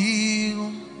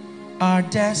fulfill our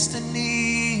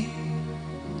destiny.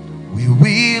 We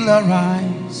will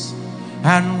arise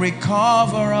and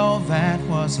recover all that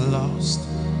was lost.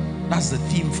 That's the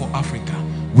theme for Africa.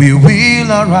 We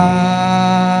will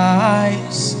arise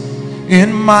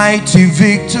in mighty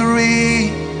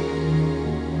victory.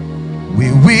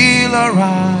 We will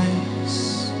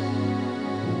arise.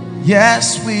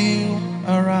 Yes, we'll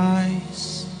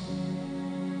arise.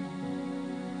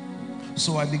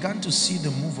 So I began to see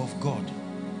the move of God,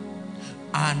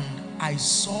 and I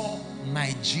saw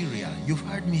Nigeria. You've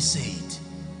heard me say it,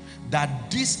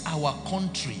 that this our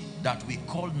country that we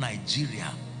call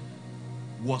Nigeria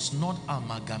was not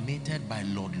amalgamated by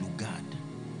Lord Lugard.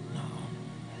 No.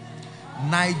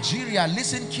 Nigeria,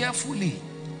 listen carefully.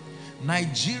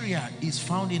 Nigeria is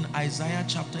found in Isaiah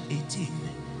chapter 18.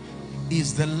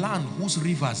 Is the land whose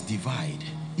rivers divide.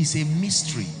 It's a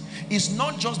mystery. It's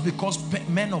not just because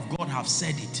men of God have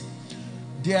said it.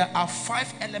 There are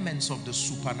 5 elements of the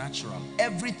supernatural.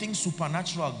 Everything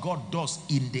supernatural God does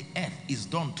in the earth is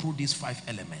done through these 5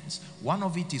 elements. One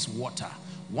of it is water.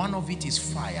 One of it is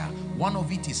fire. One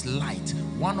of it is light.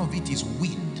 One of it is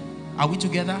wind. Are we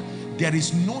together? There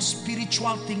is no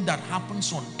spiritual thing that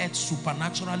happens on earth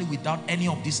supernaturally without any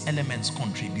of these elements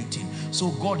contributing.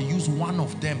 So God used one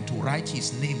of them to write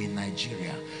his name in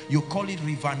Nigeria. You call it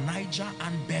River Niger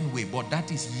and Benue, but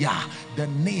that is Yah, the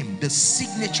name, the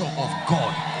signature of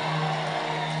God.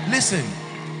 Listen,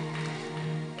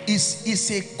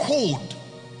 it's a code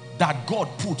that God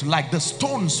put, like the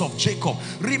stones of Jacob.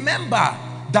 Remember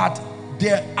that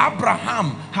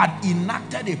Abraham had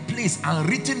enacted a place and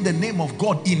written the name of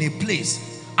God in a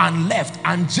place and left,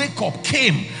 and Jacob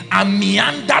came and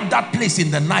meandered that place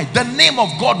in the night. The name of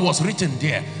God was written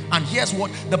there, and here's what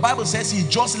the Bible says: he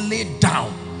just laid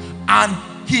down,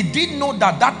 and he didn't know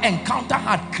that that encounter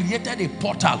had created a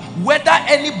portal. Whether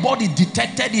anybody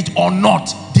detected it or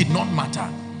not did not matter.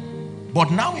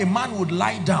 But now a man would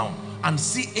lie down and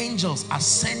see angels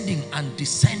ascending and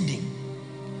descending,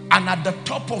 and at the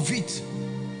top of it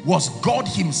was God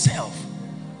himself.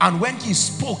 And when he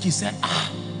spoke, he said,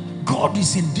 God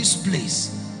is in this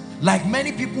place. Like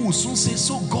many people will soon say,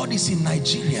 so God is in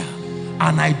Nigeria,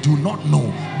 and I do not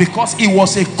know, because it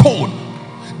was a code.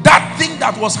 That thing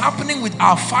that was happening with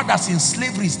our fathers in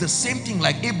slavery is the same thing,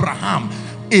 like Abraham,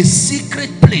 a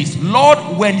secret place. Lord,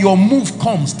 when your move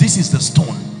comes, this is the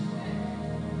stone.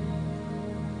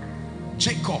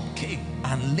 Jacob came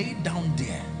and laid down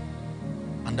there,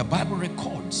 and the Bible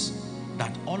records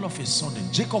that all of a sudden,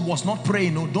 Jacob was not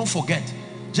praying. No, don't forget,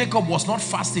 Jacob was not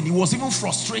fasting. He was even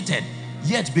frustrated.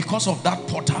 Yet because of that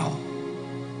portal,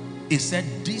 he said,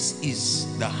 this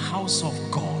is the house of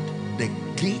God, the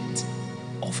gate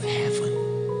of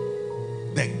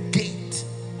heaven. The gate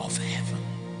of heaven.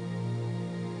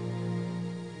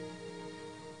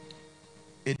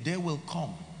 A day will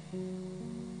come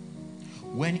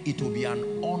when it will be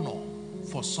an honor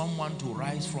for someone to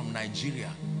rise from Nigeria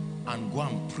and go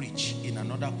and preach in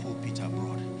another pulpit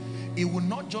abroad. It will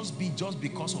not just be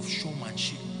because of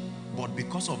showmanship, but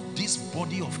because of this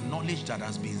body of knowledge that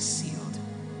has been sealed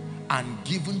and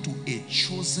given to a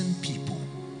chosen people,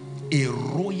 a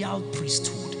royal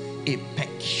priesthood, a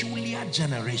peculiar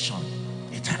generation.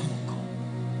 A time will come.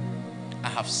 I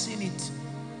have seen it,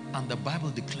 and the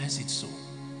Bible declares it so.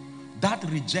 That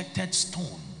rejected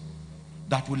stone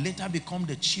that will later become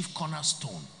the chief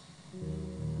cornerstone.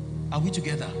 Are we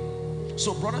together?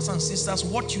 So brothers and sisters,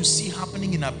 what you see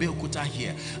happening in Abeokuta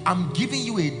here, I'm giving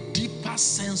you a deeper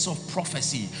sense of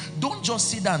prophecy. Don't just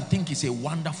sit there and think it's a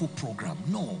wonderful program.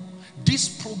 No.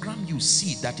 This program you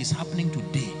see that is happening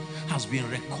today has been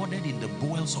recorded in the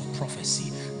bowls of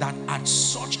prophecy, that at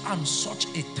such and such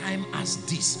a time as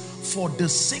this, for the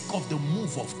sake of the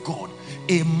move of God,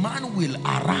 a man will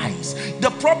arise. The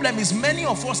problem is, many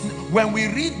of us, when we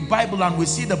read Bible and we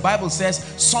see the Bible says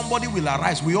somebody will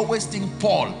arise, we always think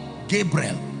Paul,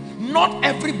 Gabriel. Not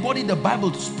everybody the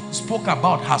Bible spoke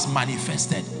about has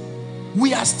manifested.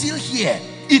 We are still here.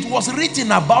 It was written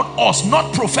about us,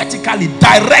 not prophetically,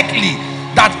 directly,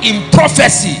 that in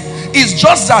prophecy. It's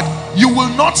just that you will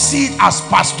not see it as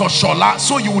Pastor Shola,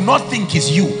 so you will not think it's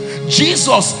you.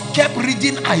 Jesus kept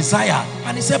reading Isaiah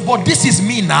and he said, but this is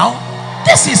me now.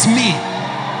 This is me.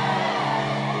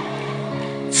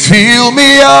 Fill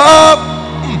me up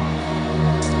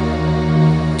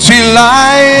till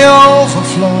I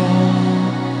overflow.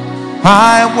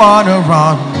 I want to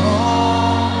run.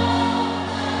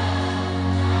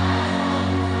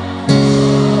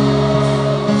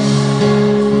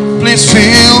 Please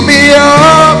fill me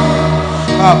up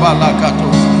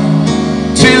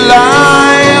till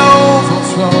I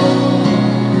overflow.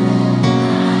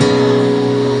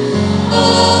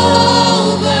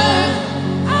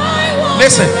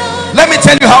 Listen, let me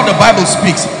tell you how the Bible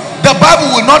speaks. The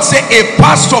Bible will not say a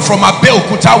pastor from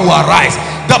Abeokuta will arise.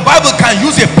 The Bible can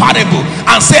use a parable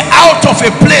and say out of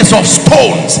a place of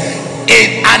stones,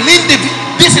 an individual.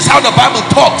 This is how the Bible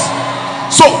talks.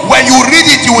 So when you read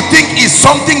it, you will think it's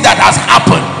something that has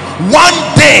happened. One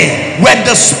day when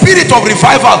the spirit of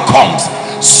revival comes,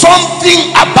 something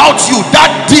about you,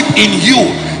 that deep in you,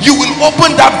 you will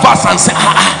open that verse and say,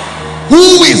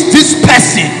 who is this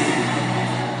person?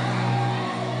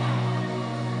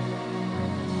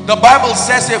 The Bible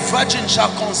says a virgin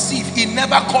shall conceive. He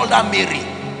never called her Mary.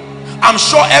 I'm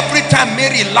sure every time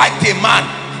Mary liked a man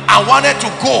and wanted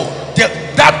to go,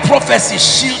 that prophecy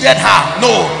shielded her.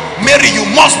 No, Mary, you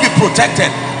must be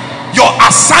protected. Your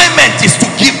assignment is to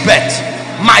give birth.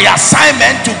 My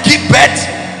assignment to give birth.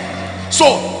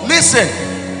 So listen,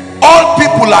 all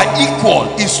people are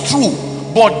equal, is true,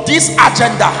 but this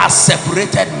agenda has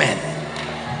separated men.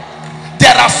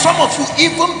 There are some of you,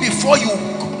 even before you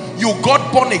got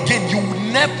born again, you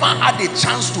never had a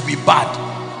chance to be bad.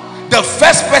 The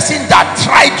first person that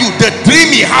tried you, the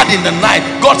dream he had in the night,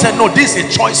 God said, no, this is a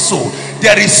choice soul.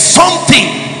 There is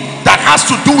something that has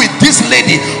to do with this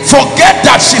lady. Forget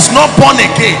that she's not born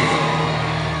again.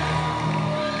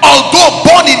 Although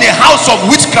born in a house of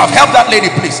witchcraft, help that lady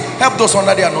please. Help those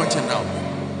under the anointing now.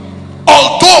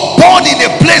 Although born in a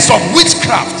place of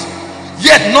witchcraft,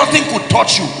 yet nothing could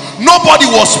touch you. Nobody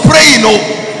was praying, no.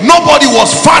 Nobody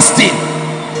was fasting.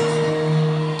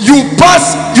 You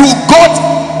passed, you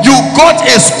got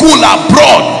a school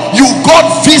abroad, you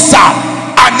got visa,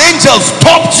 an angel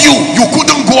stopped you, you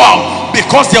couldn't go out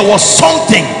because there was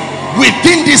something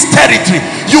within this territory.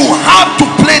 You have to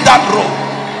play that role.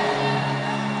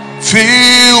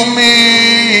 Fill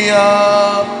me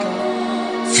up,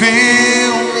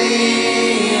 fill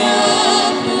me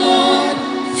up, Lord.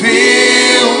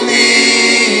 Fill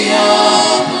me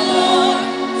up, Lord.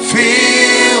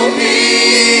 Fill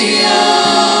me up.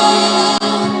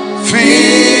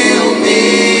 Fill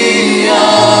me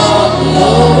up,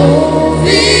 Lord.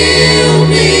 Fill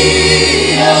me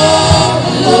up,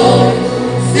 Lord.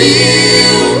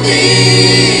 Fill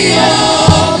me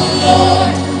up,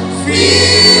 Lord.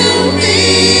 Fill me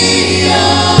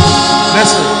up.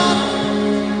 Listen,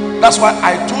 that's why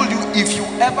I told you, if you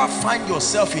ever find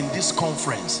yourself in this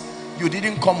conference, you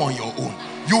didn't come on your own.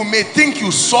 You may think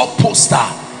you saw poster,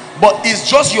 but it's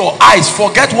just your eyes.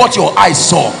 Forget what your eyes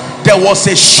saw. There was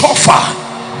a shofar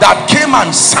that came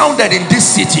and sounded in this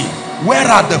city. Where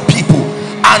are the people?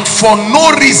 And for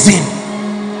no reason,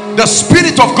 the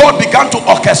Spirit of God began to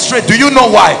orchestrate. Do you know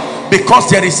why? Because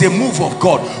there is a move of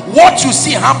God. What you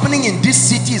see happening in this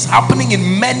city is happening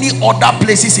in many other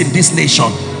places in this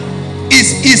nation.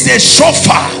 Is a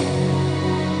shofar,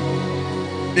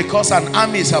 because an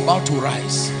army is about to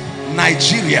rise.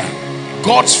 Nigeria,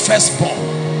 God's firstborn.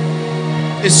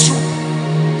 It's true.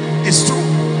 It's true.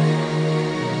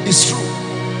 It's true.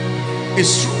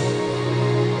 It's true.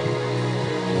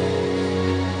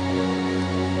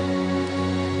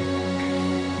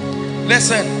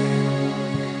 Listen,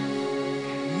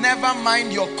 never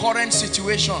mind your current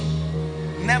situation.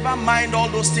 Never mind all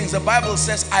those things. The Bible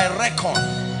says,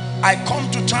 I come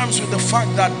to terms with the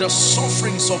fact that the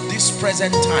sufferings of this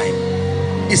present time,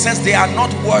 it says they are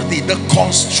not worthy. The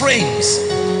constraints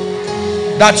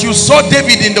that you saw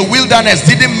David in the wilderness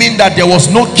didn't mean that there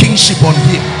was no kingship on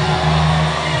him.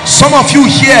 Some of you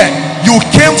here, you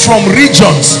came from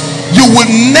regions you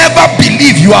will never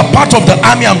believe you are part of the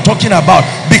army I'm talking about,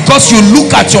 because you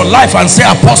look at your life and say,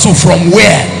 apostle from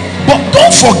where? But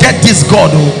don't forget this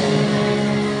God.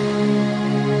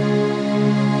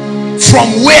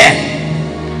 From where?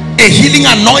 A healing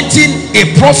anointing, a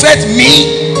prophet,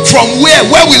 me? From where?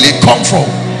 Where will it come from?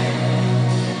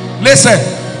 Listen,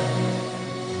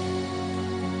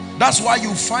 that's why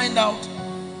you find out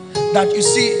that, you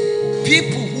see,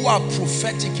 people who are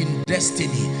prophetic in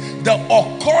destiny, the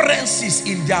occurrences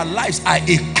in their lives are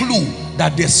a clue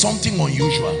that there's something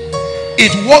unusual.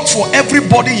 It worked for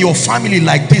everybody in your family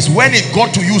like this. When it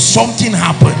got to you, something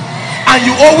happened. and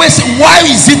you always say, why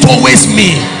is it always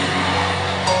me?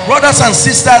 Brothers and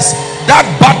sisters, that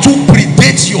battle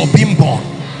predates your being born.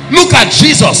 Look at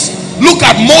Jesus. Look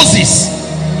at Moses.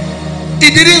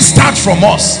 It didn't start from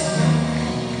us.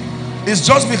 It's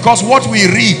just because what we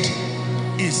read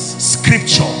is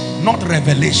scripture, not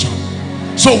revelation.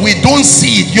 So we don't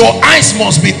see it. Your eyes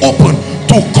must be open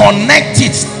to connect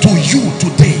it to you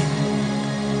today.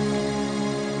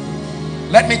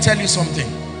 Let me tell you something.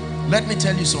 Let me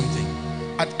tell you something.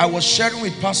 I was sharing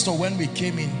with Pastor when we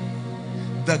came in,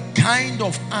 the kind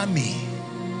of army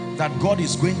that God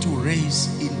is going to raise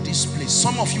in this place.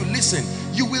 Some of you, listen,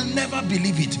 you will never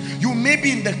believe it. You may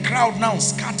be in the crowd now,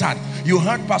 scattered. You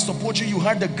heard Pastor Pochi, you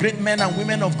heard the great men and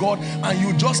women of God, and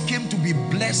you just came to be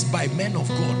blessed by men of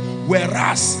God.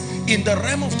 Whereas in the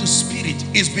realm of the spirit,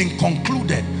 it's been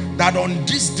concluded that on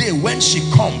this day when she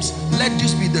comes, let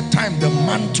this be the time the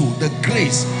mantle, the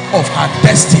grace of her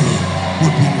destiny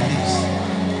would be released.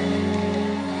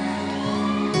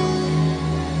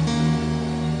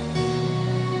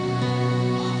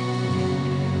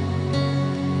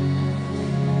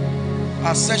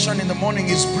 Our session in the morning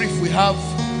is brief. We have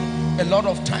a lot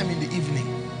of time in the evening.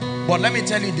 But let me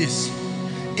tell you this.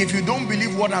 If you don't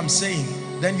believe what I'm saying,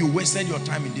 then you wasted your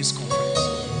time in this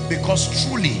conference. Because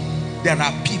truly, there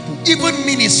are people, even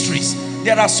ministries.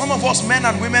 There are some of us, men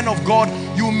and women of God,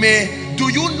 do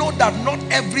you know that not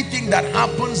everything that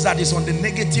happens that is on the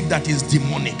negative, that is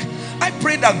demonic? I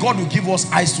pray that God will give us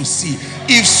eyes to see.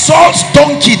 If Saul's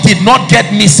donkey did not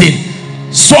get missing,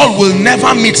 Saul will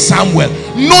never meet Samuel.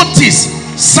 Notice,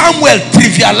 Samuel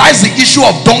trivialized the issue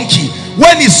of donkey.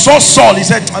 When he saw Saul, he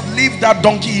said, leave that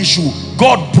donkey issue.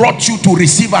 God brought you to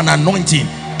receive an anointing.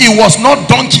 It was not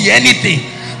donkey anything.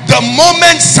 The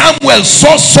moment Samuel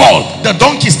saw Saul, the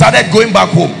donkey started going back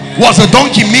home. Was the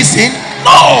donkey missing?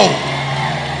 No.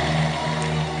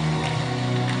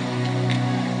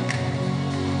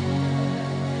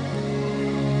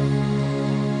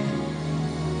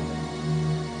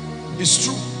 It's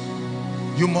true.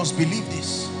 You must believe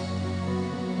this.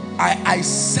 I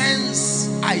sense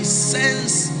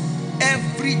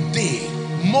every day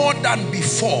more than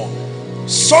before,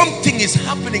 something is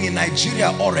happening in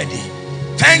Nigeria already.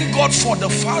 Thank God for the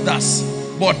fathers,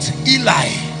 but Eli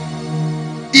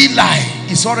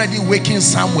is already waking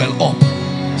Samuel up.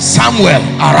 Samuel,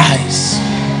 arise.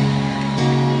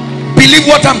 Believe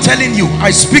what I'm telling you.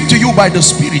 I speak to you by the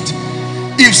Spirit.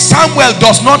 If Samuel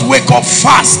does not wake up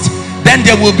fast, then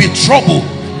there will be trouble.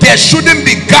 There shouldn't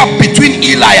be gap between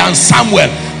Eli and Samuel.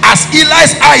 As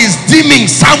Eli's eye is dimming,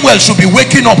 Samuel should be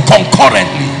waking up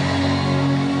concurrently.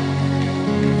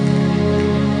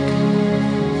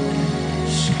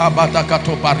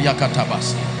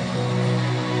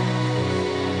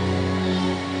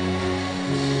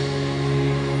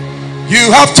 You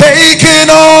have taken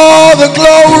all the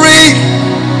glory.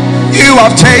 You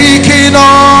have taken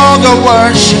all the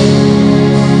worship.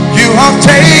 You have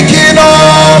taken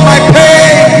all my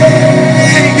pain.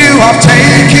 You have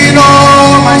taken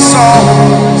all my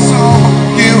sorrows.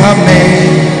 You have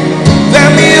made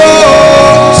them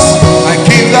yours. I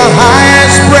give the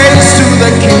highest praise to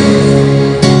the King.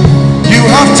 You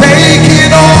have taken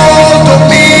all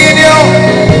dominion.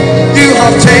 You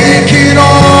have taken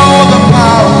all the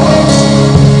power.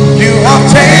 You have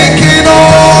taken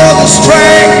all the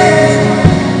strength.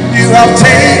 You have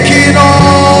taken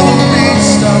all the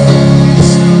wisdom.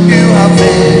 You have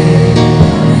made.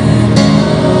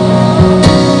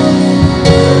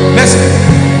 Listen,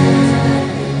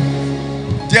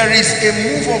 there is a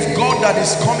move of God that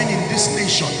is coming in this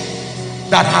nation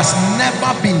that has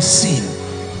never been seen.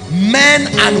 Men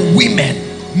and women,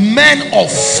 men of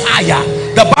fire.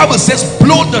 The Bible says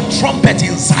blow the trumpet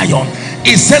in Zion.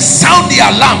 It says sound the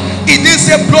alarm. It didn't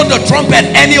say blow the trumpet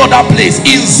any other place.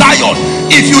 In Zion.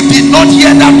 If you did not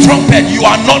hear that trumpet, you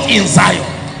are not in Zion.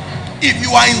 If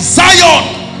you are in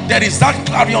Zion, there is that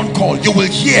clarion call. You will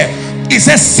hear. It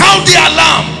says sound the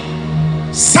alarm.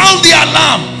 Sound the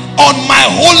alarm on my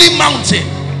holy mountain.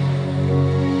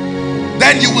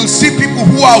 Then you will see people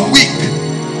who are weak.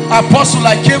 Apostle,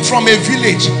 I came from a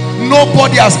village.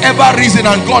 Nobody has ever risen,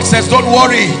 and God says, don't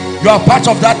worry, you are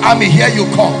part of that army. Here you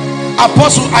come.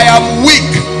 Apostle, I am weak.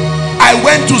 I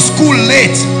went to school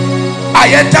late.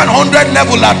 I entered 100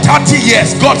 level at 30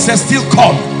 years. God says, still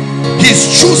come. He's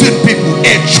choosing people,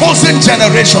 a chosen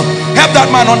generation. Help that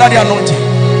man under the anointing.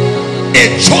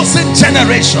 A chosen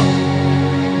generation.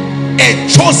 A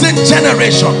chosen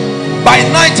generation. By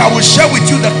night I will share with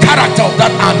you the character of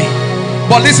that army.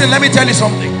 But listen, let me tell you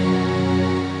something.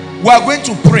 We are going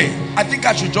to pray. I think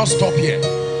I should just stop here.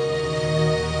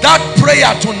 That prayer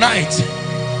tonight,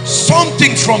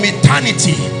 something from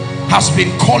eternity has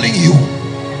been calling you,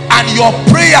 and your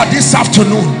prayer this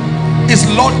afternoon is,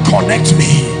 Lord, connect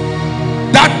me.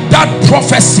 That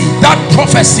prophecy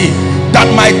that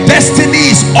my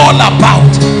destiny is all about,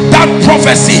 that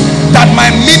prophecy that my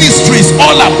ministry is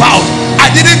all about. I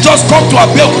didn't just come to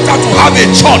Abeokuta to have a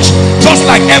church just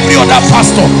like every other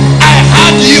pastor. I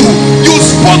had you. You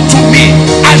spoke to me.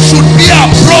 I should be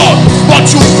abroad, but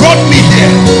you brought me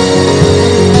here.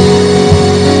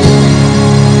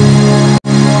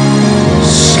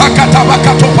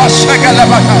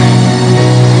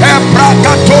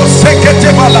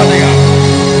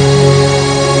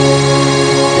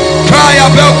 Cry,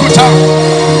 Abeokuta.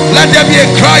 Let there be a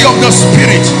cry of the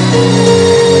Spirit.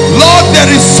 Lord, there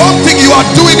is something you are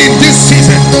doing in this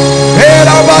season.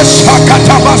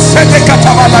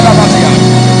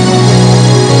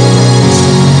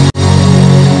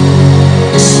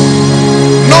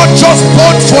 Not just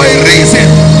born for a reason,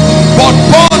 but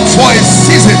born for a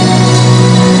season.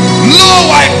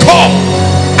 Lo, I come,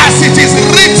 as it is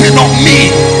written of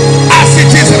me, as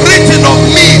it is written of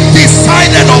me,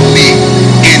 decided of me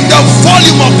in the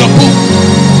volume of the book.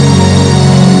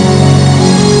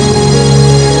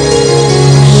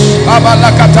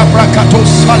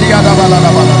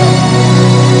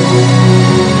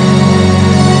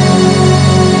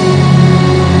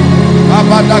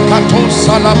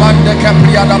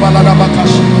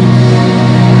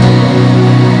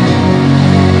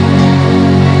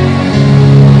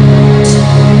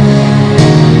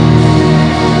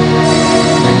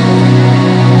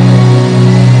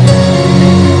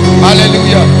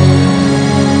 Hallelujah.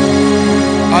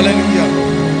 Hallelujah.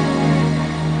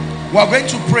 We are going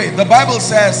to pray. The Bible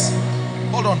says,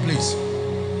 hold on please.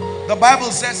 The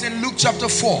Bible says in Luke chapter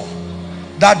 4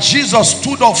 that Jesus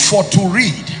stood up to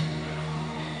read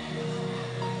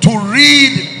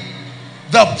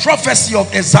the prophecy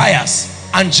of Isaiah,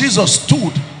 and Jesus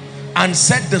stood and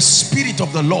said, the Spirit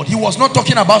of the Lord. He was not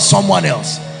talking about someone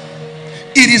else.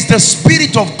 It is the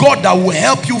Spirit of God that will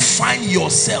help you find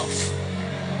yourself.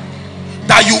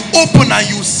 That you open and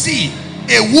you see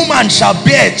a woman shall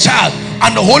bear a child,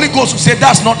 and the Holy Ghost will say,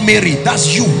 that's not Mary,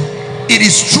 that's you. It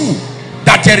is true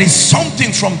that there is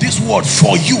something from this word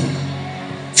for you.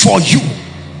 For you.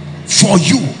 For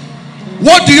you.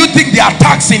 What do you think the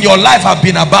attacks in your life have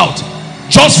been about?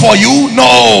 Just for you?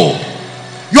 No.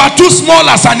 You are too small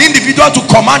as an individual to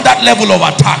command that level of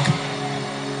attack.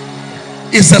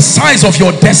 It's the size of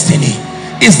your destiny.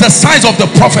 It's the size of the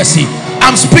prophecy.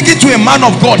 I'm speaking to a man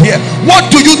of God here. What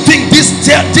do you think this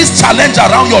challenge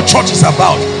around your church is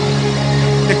about?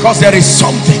 Because there is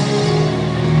something.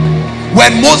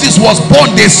 When Moses was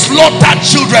born, they slaughtered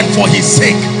children for his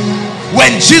sake.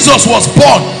 When Jesus was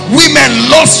born, women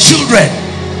lost children.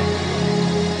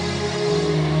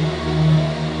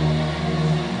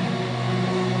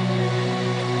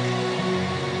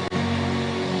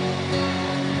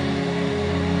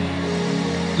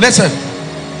 Listen.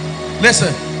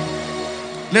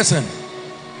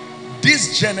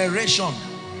 This generation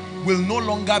will no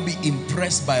longer be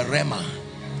impressed by Rema.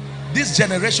 This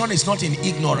generation is not in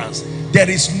ignorance. There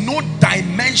is no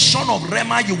dimension of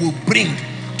Rema you will bring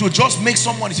to just make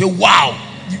someone say, wow,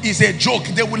 it's a joke.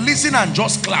 They will listen and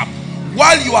just clap.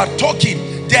 While you are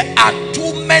talking, there are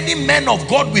too many men of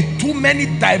God with too many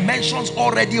dimensions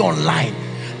already online.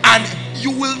 And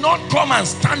you will not come and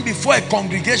stand before a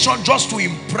congregation just to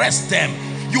impress them.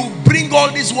 You bring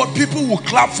all this, what people will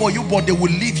clap for you, but they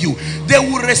will leave you. They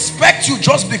will respect you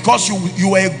just because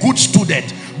you are a good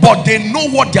student, but they know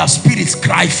what their spirits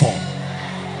cry for.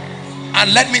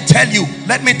 And let me tell you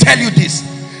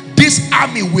this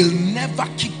army will never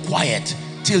keep quiet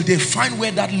till they find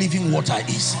where that living water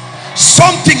is.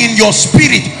 Something in your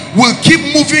spirit will keep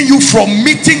moving you from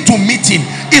meeting to meeting.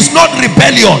 It's not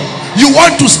rebellion. You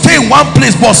want to stay in one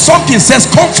place, but something says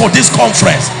come for this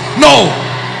conference. No,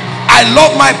 I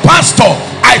love my pastor,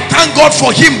 I thank God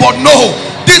for him, but no,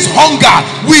 this hunger,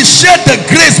 we share the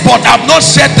grace, but I've not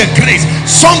shared the grace.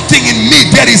 Something in me,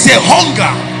 there is a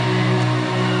hunger.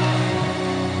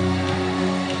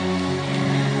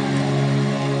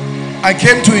 I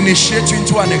came to initiate you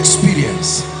into an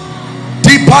experience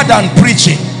deeper than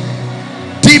preaching,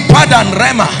 deeper than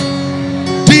Rema,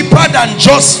 deeper than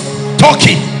just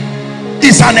talking.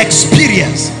 It's an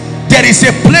experience. There is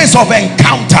a place of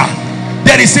encounter.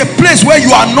 There is a place where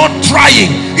you are not trying.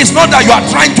 It's not that you are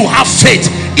trying to have faith.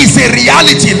 It's a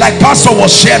reality, like Pastor was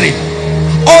sharing.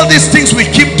 All these things we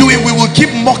keep doing, we will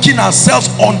keep mocking ourselves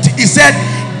until he said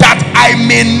that I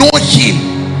may know him.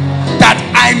 That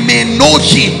I may know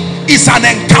him. It's an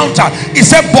encounter. He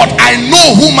said, but I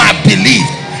know whom I believe.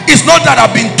 It's not that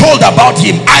I've been told about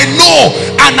him. I know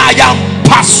and I am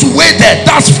persuaded.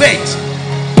 That's faith.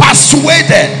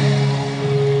 persuaded.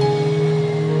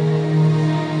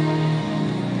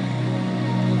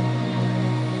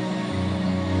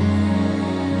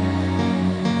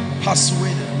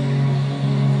 Persuaded.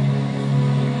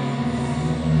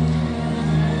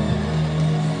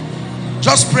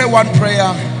 Just pray one prayer,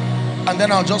 and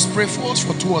then I'll just pray for us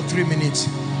for 2 or 3 minutes.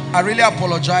 I really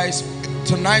apologize.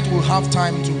 Tonight we'll have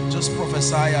time to just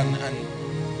prophesy and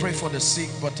pray for the sick,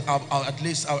 but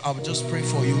I'll just pray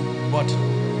for you. But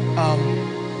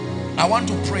I want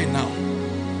to pray now.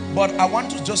 But I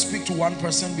want to just speak to one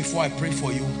person before I pray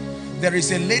for you. There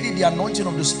is a lady, the anointing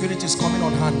of the Spirit is coming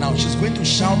on her now. She's going to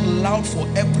shout loud for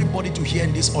everybody to hear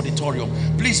in this auditorium.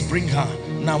 Please bring her.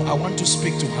 Now I want to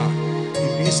speak to her.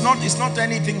 It's not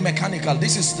anything mechanical.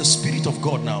 This is the Spirit of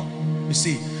God now. You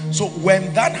see. So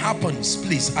when that happens,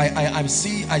 please, I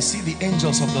see the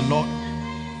angels of the Lord.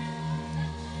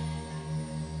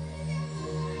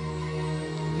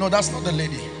 No, that's not the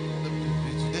lady.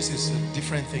 This is a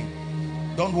different thing.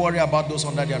 Don't worry about those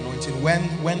under the anointing.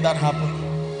 When that happens,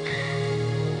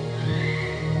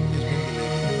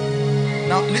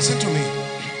 now listen to me.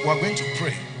 We're going to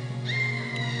pray.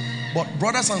 But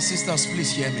brothers and sisters,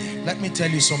 please hear me. Let me tell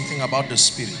you something about the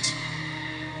Spirit.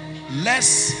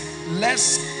 Let's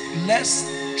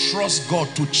trust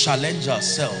God to challenge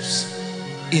ourselves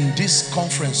in this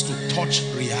conference to touch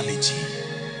reality.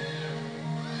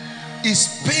 It's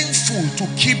painful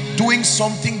to keep doing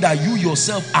something that you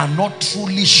yourself are not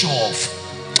truly sure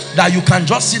of. That you can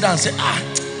just sit and say,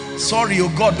 sorry, oh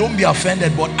God, don't be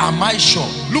offended, but am I sure?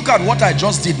 Look at what I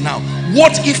just did now.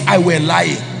 What if I were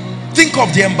lying? Think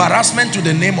of the embarrassment to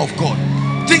the name of God.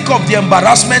 Think of the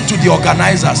embarrassment to the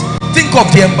organizers. Think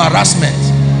of the embarrassment.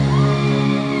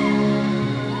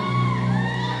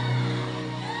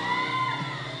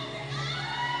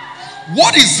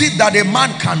 What is it that a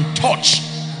man can touch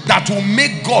that will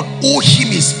make God owe him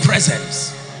his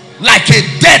presence? Like a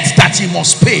debt that he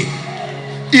must pay.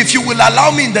 If you will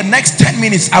allow me in the next 10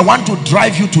 minutes, I want to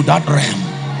drive you to that realm.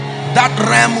 That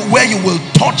realm where you will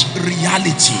touch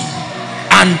reality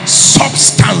and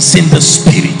substance in the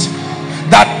Spirit.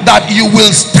 That you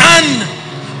will stand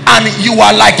and you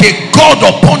are like a God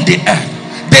upon the earth.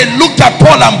 They looked at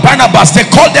Paul and Barnabas, they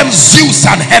called them Zeus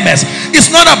and Hermes. It's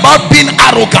not about being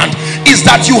arrogant. It's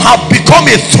that you have become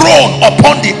a throne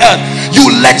upon the earth.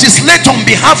 You legislate on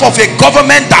behalf of a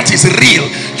government that is real.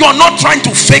 You are not trying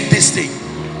to fake this thing.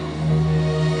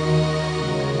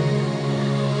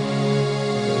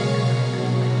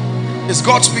 Is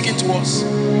God speaking to us?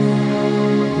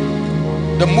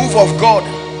 The move of God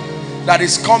that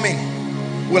is coming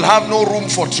will have no room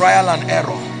for trial and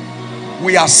error.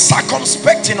 We are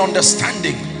circumspect in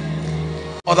understanding.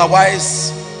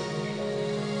 Otherwise,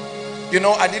 you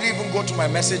know, I didn't even go to my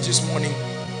message this morning.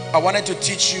 I wanted to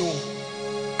teach you.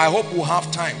 I hope we'll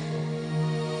have time.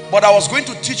 But I was going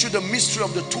to teach you the mystery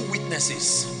of the two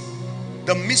witnesses.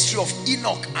 The mystery of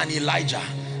Enoch and Elijah.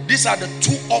 These are the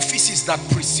two offices that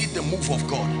precede the move of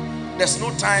God. There's no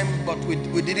time, but we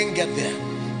didn't get there.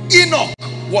 Enoch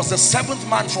was the seventh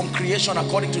man from creation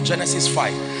according to Genesis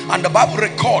 5. And the Bible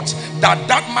records that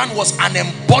that man was an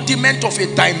embodiment of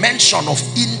a dimension of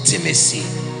intimacy.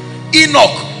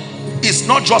 Enoch is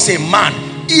not just a man.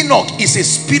 Enoch is a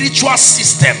spiritual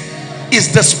system.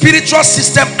 Is the spiritual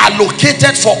system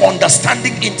allocated for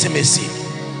understanding intimacy.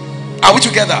 Are we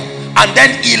together? And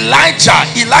then Elijah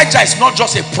is not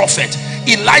just a prophet.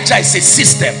 Elijah is a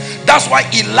system. That's why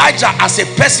Elijah as a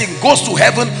person goes to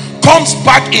heaven, comes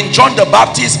back in John the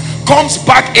Baptist, comes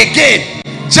back again.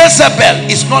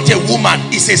 Jezebel is not a woman,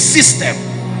 it's a system.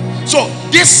 So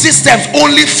these systems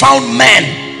only found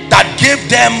men that gave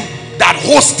them, that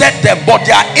hosted them, but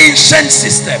they are ancient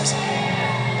systems.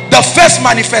 The first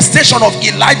manifestation of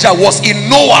Elijah was in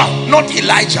Noah, not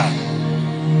Elijah.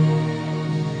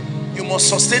 You must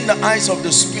sustain the eyes of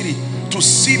the Spirit to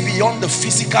see beyond the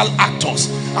physical actors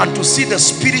and to see the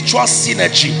spiritual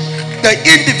synergy. The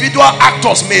individual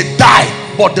actors may die,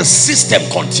 but the system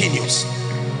continues.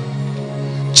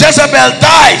 Jezebel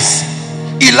dies,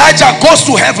 Elijah goes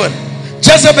to heaven.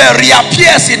 Jezebel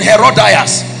reappears in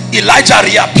Herodias, Elijah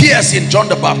reappears in John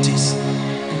the Baptist.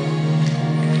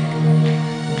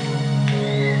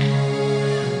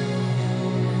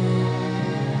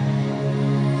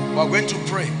 We're going to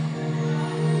pray.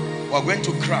 We're going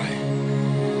to cry.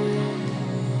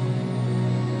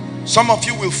 Some of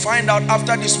you will find out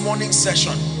after this morning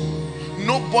session,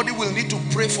 nobody will need to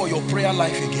pray for your prayer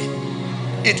life again.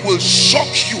 It will shock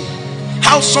you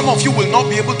how some of you will not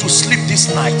be able to sleep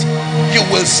this night. You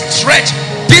will stretch.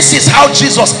 This is how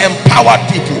Jesus empowered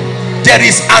people. There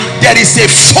is a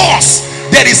force,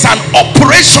 there is an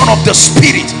operation of the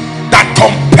Spirit that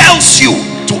compels you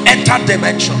to enter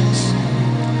dimensions.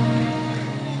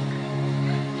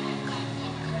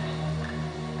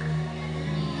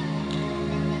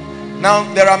 Now,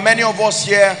 there are many of us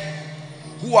here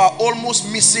who are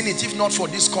almost missing it, if not for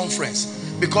this conference,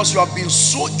 because you have been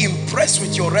so impressed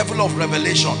with your level of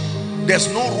revelation. There's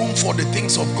no room for the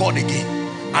things of God again.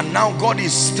 And now God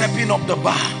is stepping up the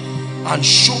bar and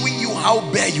showing you how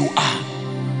bare you are.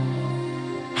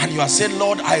 And you are saying,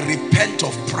 Lord, I repent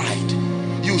of pride.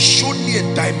 You showed me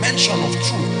a dimension of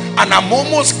truth, and I'm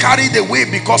almost carried away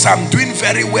because I'm doing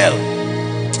very well.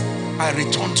 I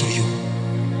return to you.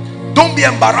 Don't be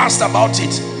embarrassed about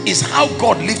it. It's how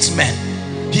God lifts men.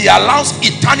 He allows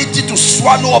eternity to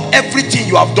swallow up everything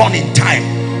you have done in time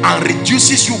and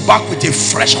reduces you back with a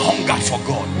fresh hunger for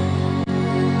God.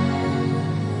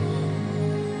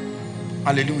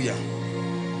 Hallelujah.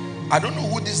 I don't know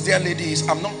who this dear lady is.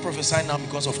 I'm not prophesying now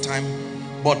because of time,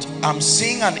 but I'm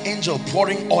seeing an angel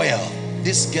pouring oil.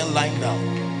 This girl lying down,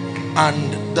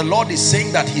 and the Lord is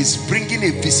saying that he's bringing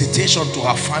a visitation to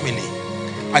her family.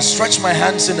 I stretch my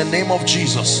hands in the name of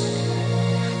Jesus.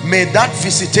 May that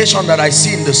visitation that I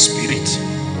see in the spirit,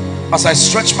 as I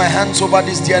stretch my hands over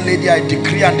this dear lady, I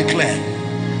decree and declare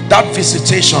that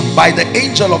visitation by the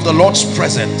angel of the Lord's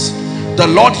presence. The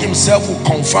Lord himself will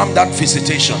confirm that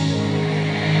visitation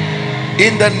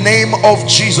in the name of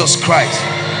Jesus Christ.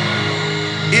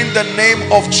 In the name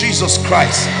of Jesus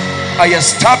Christ, I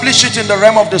establish it in the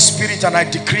realm of the spirit, and I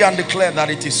decree and declare that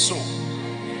it is so.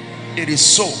 It is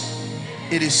so.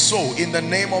 It is so in the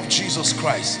name of Jesus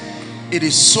Christ. It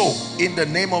is so in the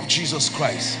name of Jesus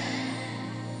Christ.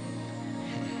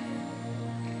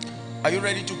 Are you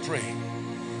ready to pray?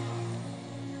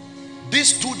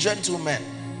 These two gentlemen,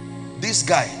 this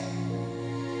guy,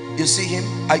 you see him?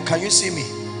 Can you see me?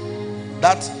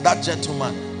 That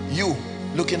gentleman, you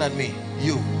looking at me,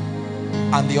 you,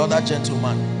 and the other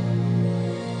gentleman,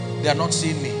 they are not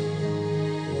seeing me.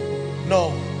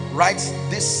 No, right,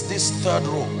 this third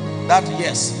row. That,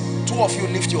 yes, two of you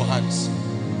lift your hands.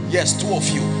 Yes, two of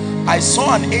you. I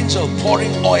saw an angel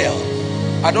pouring oil.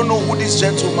 I don't know who these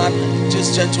gentlemen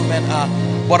are,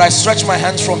 but I stretch my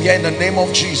hands from here in the name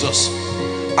of Jesus.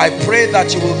 I pray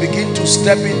that you will begin to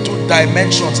step into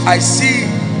dimensions. I see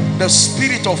the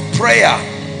spirit of prayer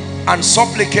and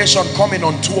supplication coming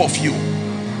on two of you.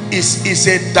 Is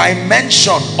a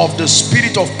dimension of the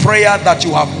spirit of prayer that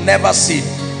you have never seen.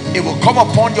 It will come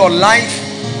upon your life.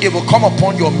 It will come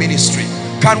upon your ministry.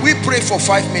 Can we pray for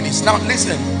 5 minutes? Now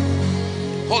listen,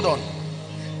 hold on.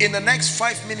 In the next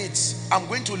 5 minutes, I'm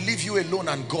going to leave you alone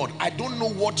and God. I don't know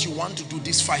what you want to do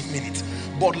these 5 minutes,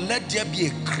 but let there be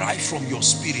a cry from your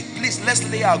spirit. Please, let's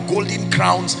lay our golden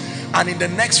crowns, and in the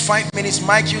next 5 minutes,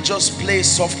 Mike, you just play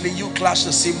softly, you clash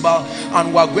the cymbal,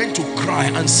 and we're going to cry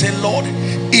and say, Lord,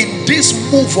 in this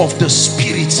move of the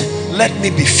spirit, let me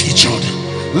be featured.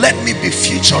 Let me be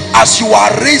featured. As you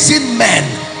are raising men,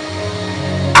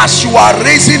 as you are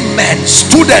raising men,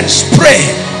 students, pray,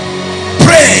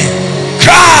 pray,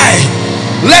 cry.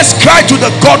 Let's cry to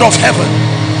the God of heaven.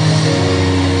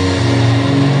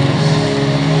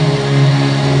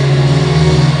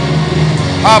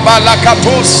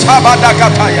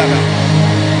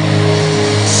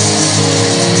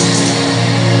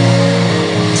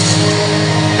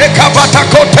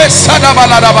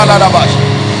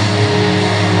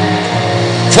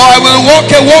 For I will walk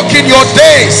a walk in your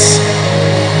days,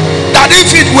 that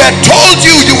if it were told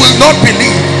you, you will not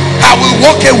believe. I will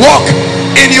walk a walk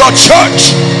in your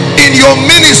church, in your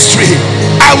ministry.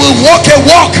 I will walk a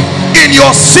walk in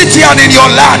your city and in your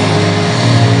land.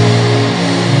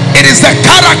 It is the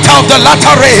character of the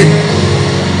latter rain.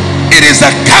 It is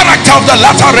the character of the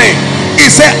latter rain. He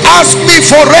said, ask me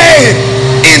for rain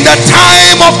in the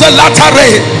time of the latter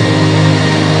rain,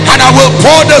 and I will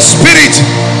pour the spirit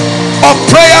of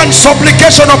prayer and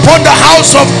supplication upon the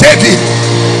house of David.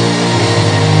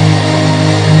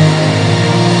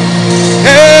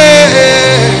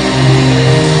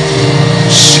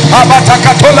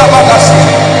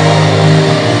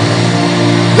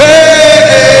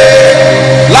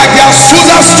 Like the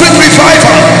Azusa Street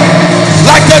revival,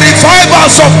 like the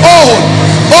revivals of old.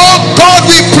 Oh God,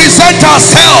 we present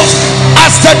ourselves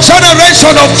as the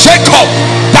generation of Jacob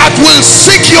that will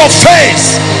seek your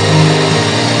face.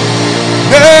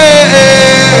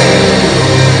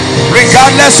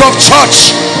 Regardless of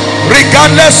church,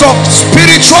 regardless of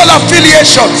spiritual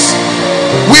affiliations,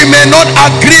 we may not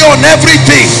agree on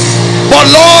everything, but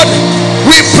Lord,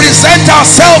 we present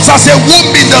ourselves as a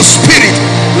womb in the spirit.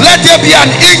 Let there be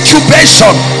an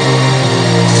incubation,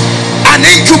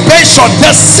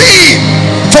 the seed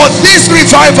for this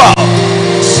revival.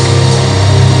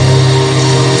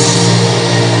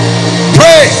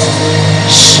 Pray.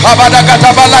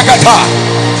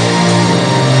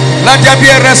 Let there be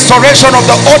a restoration of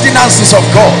the ordinances of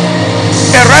God,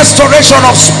 a restoration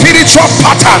of spiritual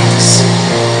patterns.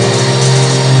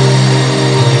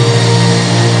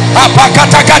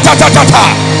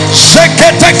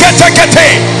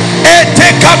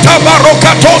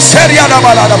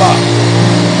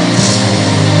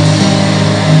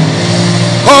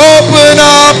 Open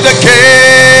up the gate.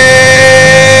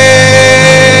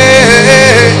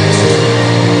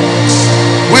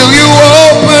 Will you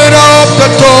open up the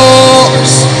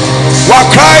doors? We are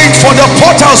crying for the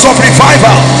portals of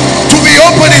revival to be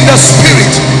open in the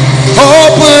spirit.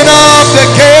 Open up the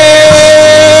gate.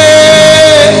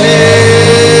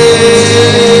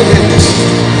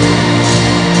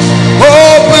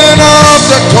 Open up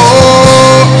the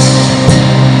doors.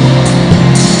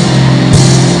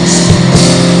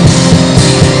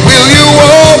 Will you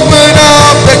open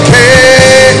up the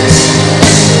gates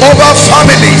over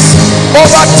families,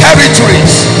 over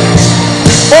territories,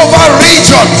 over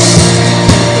regions?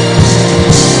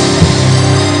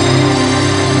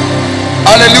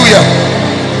 Hallelujah.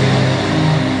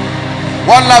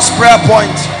 One last prayer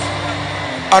point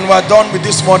and we're done with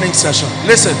this morning session.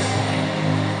 Listen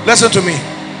to me.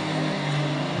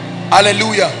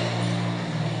 Hallelujah.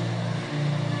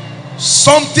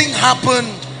 Something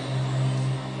happened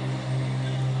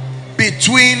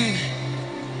between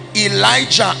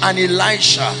Elijah and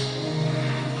Elisha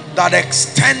that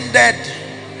extended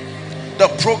the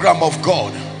program of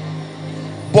God,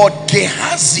 but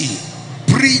Gehazi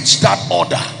breached that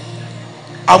order.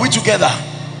 Are we together?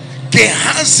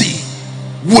 Gehazi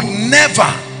would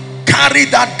never carry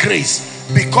that grace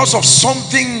because of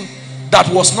something that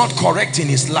was not correct in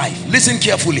his life. Listen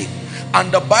carefully.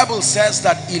 And the Bible says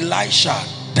that Elisha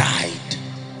died.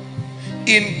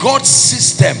 In God's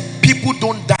system, people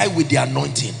don't die with the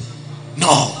anointing.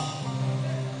 No.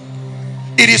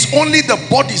 It is only the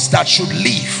bodies that should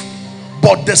live,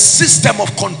 but the system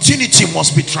of continuity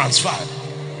must be transferred.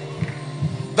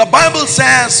 The Bible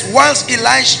says whilst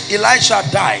Elisha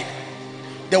died,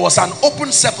 there was an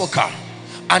open sepulcher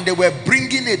and they were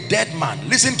bringing a dead man.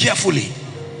 Listen carefully.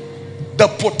 The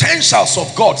potentials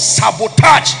of God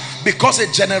sabotaged because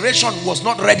a generation was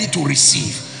not ready to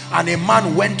receive, and a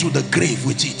man went to the grave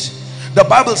with it. The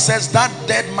Bible says that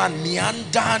dead man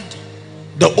meandered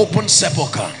the open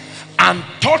sepulcher and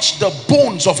touched the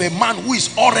bones of a man who is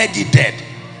already dead.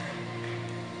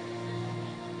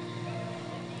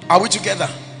 Are we together?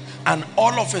 And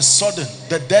all of a sudden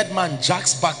the dead man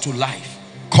jacks back to life,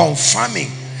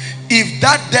 confirming if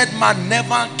that dead man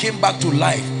never came back to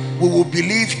life, we will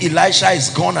believe Elisha is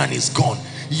gone and is gone.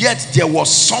 Yet there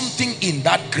was something in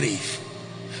that grave.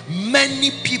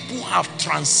 Many people have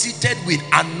transited with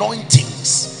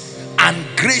anointings and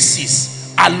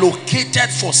graces allocated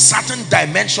for certain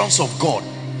dimensions of God.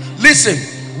 Listen,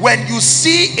 when you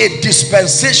see a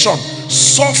dispensation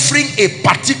suffering a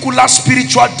particular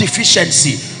spiritual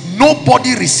deficiency,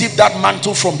 nobody received that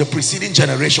mantle from the preceding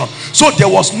generation. So there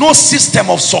was no system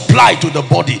of supply to the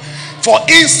body. For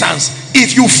instance,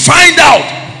 if you find out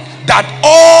that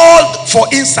for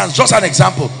instance, just an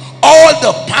example, all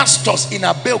the pastors in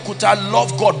Abeokuta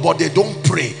love God but they don't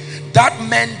pray, that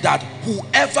meant that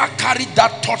whoever carried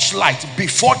that torchlight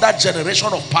before that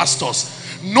generation of pastors,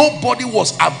 nobody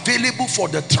was available for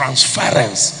the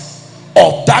transference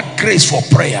of that grace for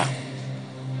prayer.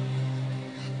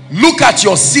 Look at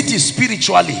your city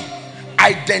spiritually.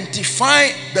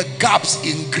 Identify the gaps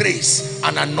in grace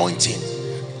and anointing.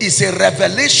 It's a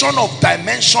revelation of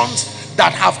dimensions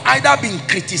that have either been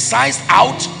criticized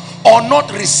out or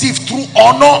not received through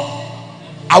honor.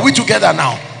 Are we together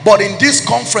now? But in this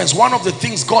conference, one of the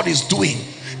things God is doing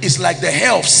is like the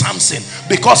hair of Samson,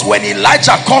 because when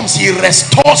Elijah comes, he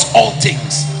restores all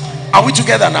things. Are we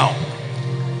together now?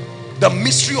 The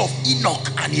mystery of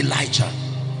Enoch and Elijah.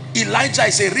 Elijah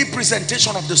is a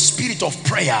representation of the spirit of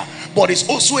prayer, but it's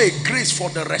also a grace for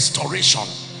the restoration.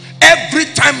 Every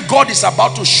time God is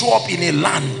about to show up in a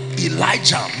land,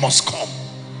 Elijah must come.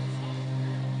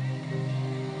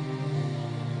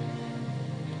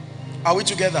 Are we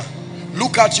together?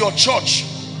 Look at your church.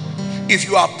 If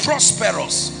you are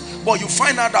prosperous, but you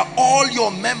find out that all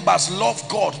your members love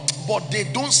God, but they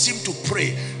don't seem to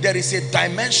pray, there is a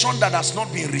dimension that has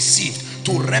not been received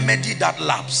to remedy that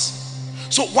lapse.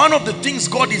 So one of the things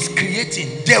God is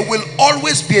creating, there will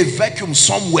always be a vacuum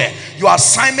somewhere. Your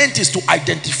assignment is to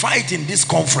identify it in this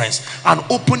conference and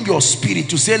open your spirit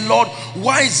to say, Lord,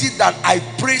 why is it that I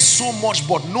pray so much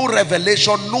but no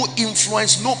revelation, no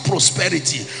influence, no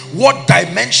prosperity? What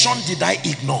dimension did I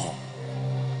ignore?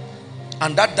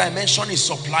 And that dimension is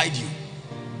supplied you.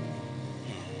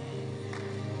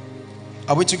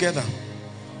 Are we together?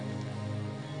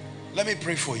 Let me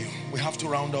pray for you. We have to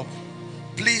round up.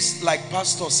 Please, like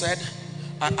Pastor said,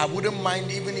 I wouldn't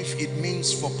mind even if it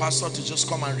means for Pastor to just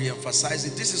come and re-emphasize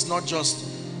it. This is not just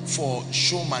for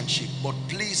showmanship, but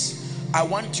please, I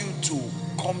want you to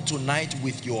come tonight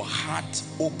with your heart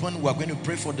open. We're going to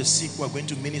pray for the sick. We're going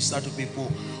to minister to people.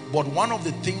 But one of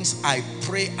the things I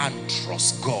pray and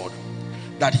trust God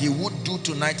that he would do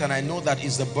tonight, and I know that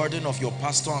is the burden of your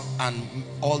pastor and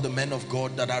all the men of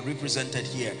God that are represented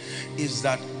here, is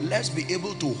that let's be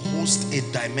able to host a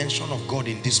dimension of God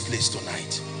in this place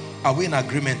tonight. Are we in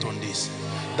agreement on this?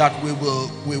 That we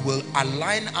will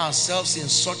align ourselves in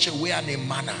such a way and a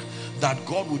manner that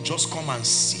God will just come and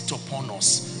sit upon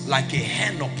us like a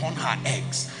hen upon her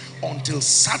eggs until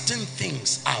certain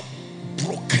things are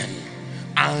broken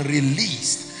and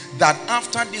released. That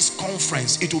after this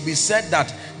conference, it will be said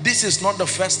that this is not the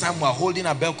first time we're holding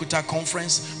a Belkuta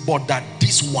conference, but that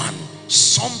this one,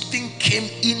 something came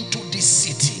into this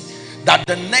city, that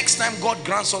the next time God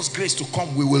grants us grace to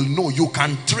come, we will know. You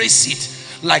can trace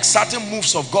it. Like certain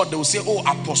moves of God, they will say, oh,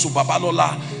 Apostle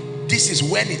Babalola, this is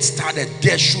when it started.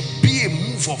 There should be a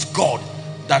move of God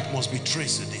that must be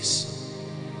traced to this.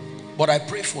 But I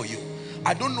pray for you.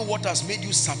 I don't know what has made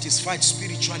you satisfied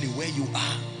spiritually where you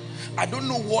are. I don't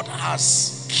know what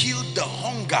has killed the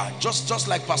hunger, just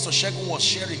like Pastor Shegun was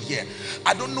sharing here.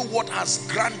 I don't know what has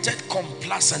granted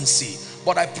complacency,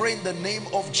 but I pray in the name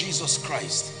of Jesus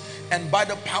Christ and by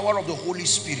the power of the Holy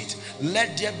Spirit,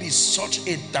 let there be such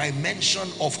a dimension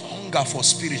of hunger for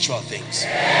spiritual things.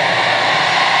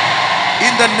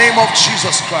 In the name of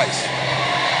Jesus Christ.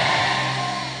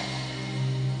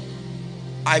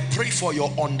 I pray for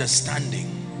your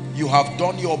understanding. You have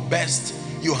done your best.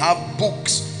 You have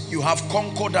books. You have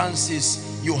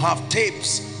concordances, you have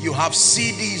tapes, you have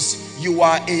CDs, you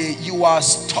are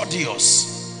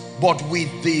studious. But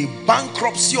with the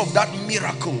bankruptcy of that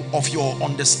miracle of your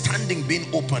understanding being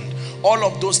opened, all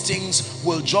of those things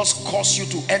will just cause you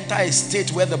to enter a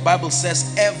state where the Bible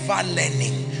says ever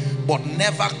learning, but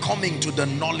never coming to the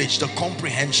knowledge, the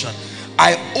comprehension.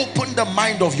 I open the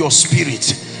mind of your spirit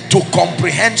to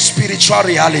comprehend spiritual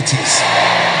realities.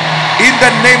 In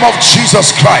the name of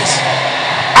Jesus Christ.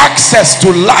 Access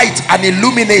to light and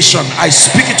illumination, I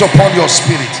speak it upon your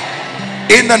spirit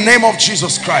in the name of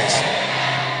Jesus Christ.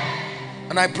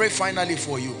 And I pray finally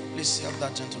for you. Please help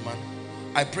that gentleman.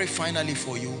 I pray finally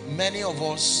for you. Many of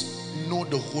us know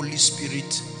the Holy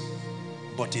Spirit,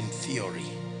 but in theory.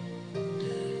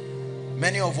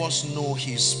 Many of us know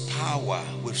his power.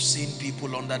 We've seen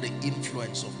people under the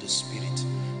influence of the Spirit.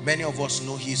 Many of us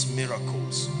know his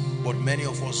miracles, but many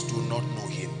of us do not know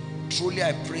him. Truly,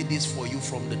 I pray this for you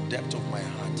from the depth of my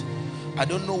heart. I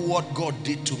don't know what God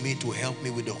did to me to help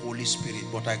me with the Holy Spirit,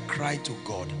 but I cry to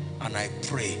God and I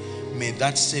pray, may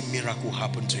that same miracle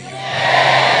happen to you.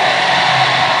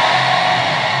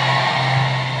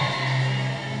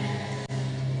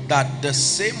 That the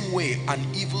same way an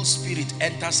evil spirit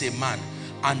enters a man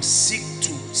and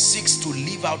seeks to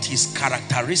live out his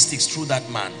characteristics through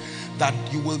that man, that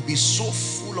you will be so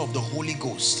full of the Holy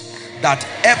Ghost that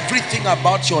everything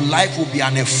about your life will be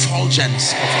an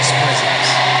effulgence of his presence.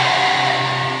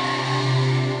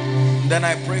 Then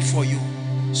I pray for you.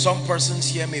 Some persons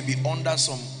here may be under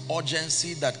some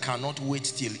urgency that cannot wait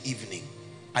till evening.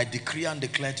 I decree and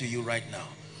declare to you right now,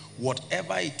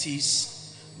 whatever it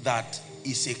is that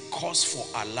is a cause for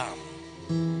alarm,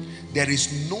 there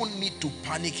is no need to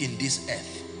panic in this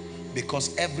earth,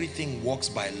 because everything works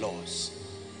by laws,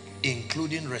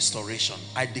 including restoration.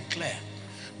 I declare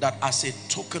that as a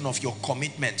token of your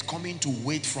commitment, coming to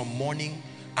wait from morning,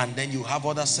 and then you have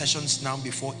other sessions now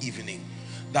before evening,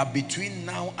 that between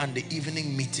now and the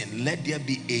evening meeting, let there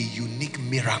be a unique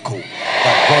miracle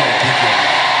that God will give you.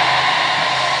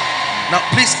 Now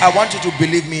please, I want you to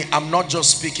believe me, I'm not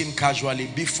just speaking casually.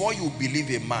 Before you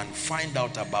believe a man, find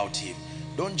out about him.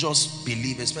 Don't just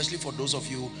believe, especially for those of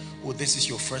you who this is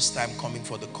your first time coming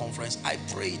for the conference. I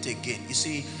pray it again. You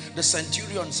see, the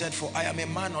centurion said, for I am a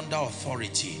man under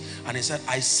authority. And he said,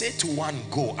 I say to one,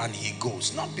 go, and he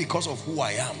goes. Not because of who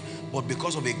I am, but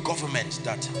because of a government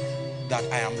that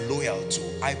I am loyal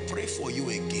to. I pray for you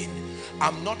again.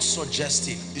 I'm not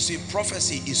suggesting. You see,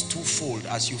 prophecy is twofold,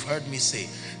 as you've heard me say.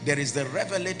 There is the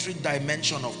revelatory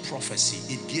dimension of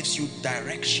prophecy. It gives you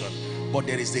direction. But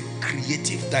there is the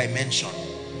creative dimension.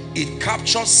 It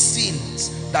captures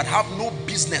scenes that have no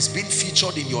business being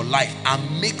featured in your life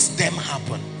and makes them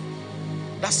happen.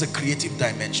 That's the creative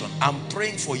dimension. I'm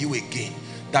praying for you again,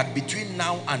 that between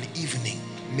now and evening,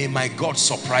 may my God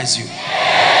surprise you.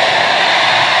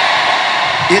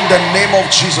 In the name of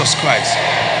Jesus Christ.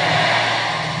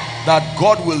 That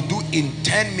God will do in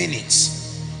 10 minutes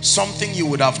Something you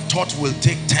would have thought will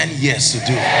take 10 years to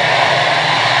do.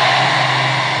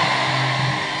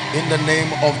 In the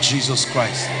name of Jesus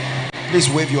Christ. Please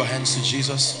wave your hands to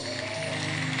Jesus.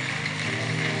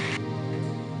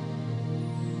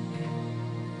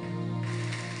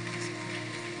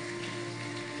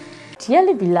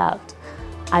 Dearly beloved,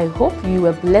 I hope you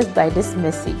were blessed by this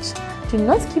message. Do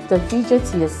not keep the video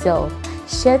to yourself.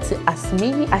 Share to as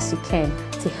many as you can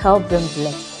to help them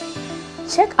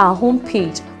bless. Check our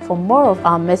homepage for more of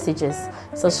our messages.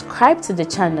 Subscribe to the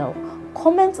channel,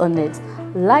 comment on it,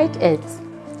 like it.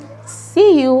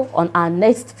 See you on our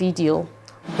next video.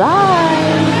 Bye.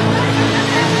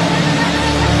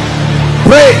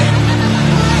 Pray,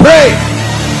 pray,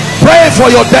 pray for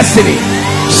your destiny.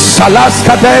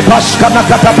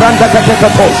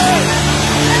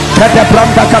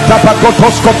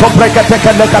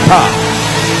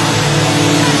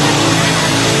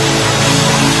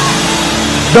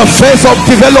 The phase of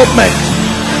development.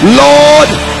 Lord,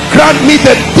 grant me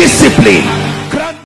the discipline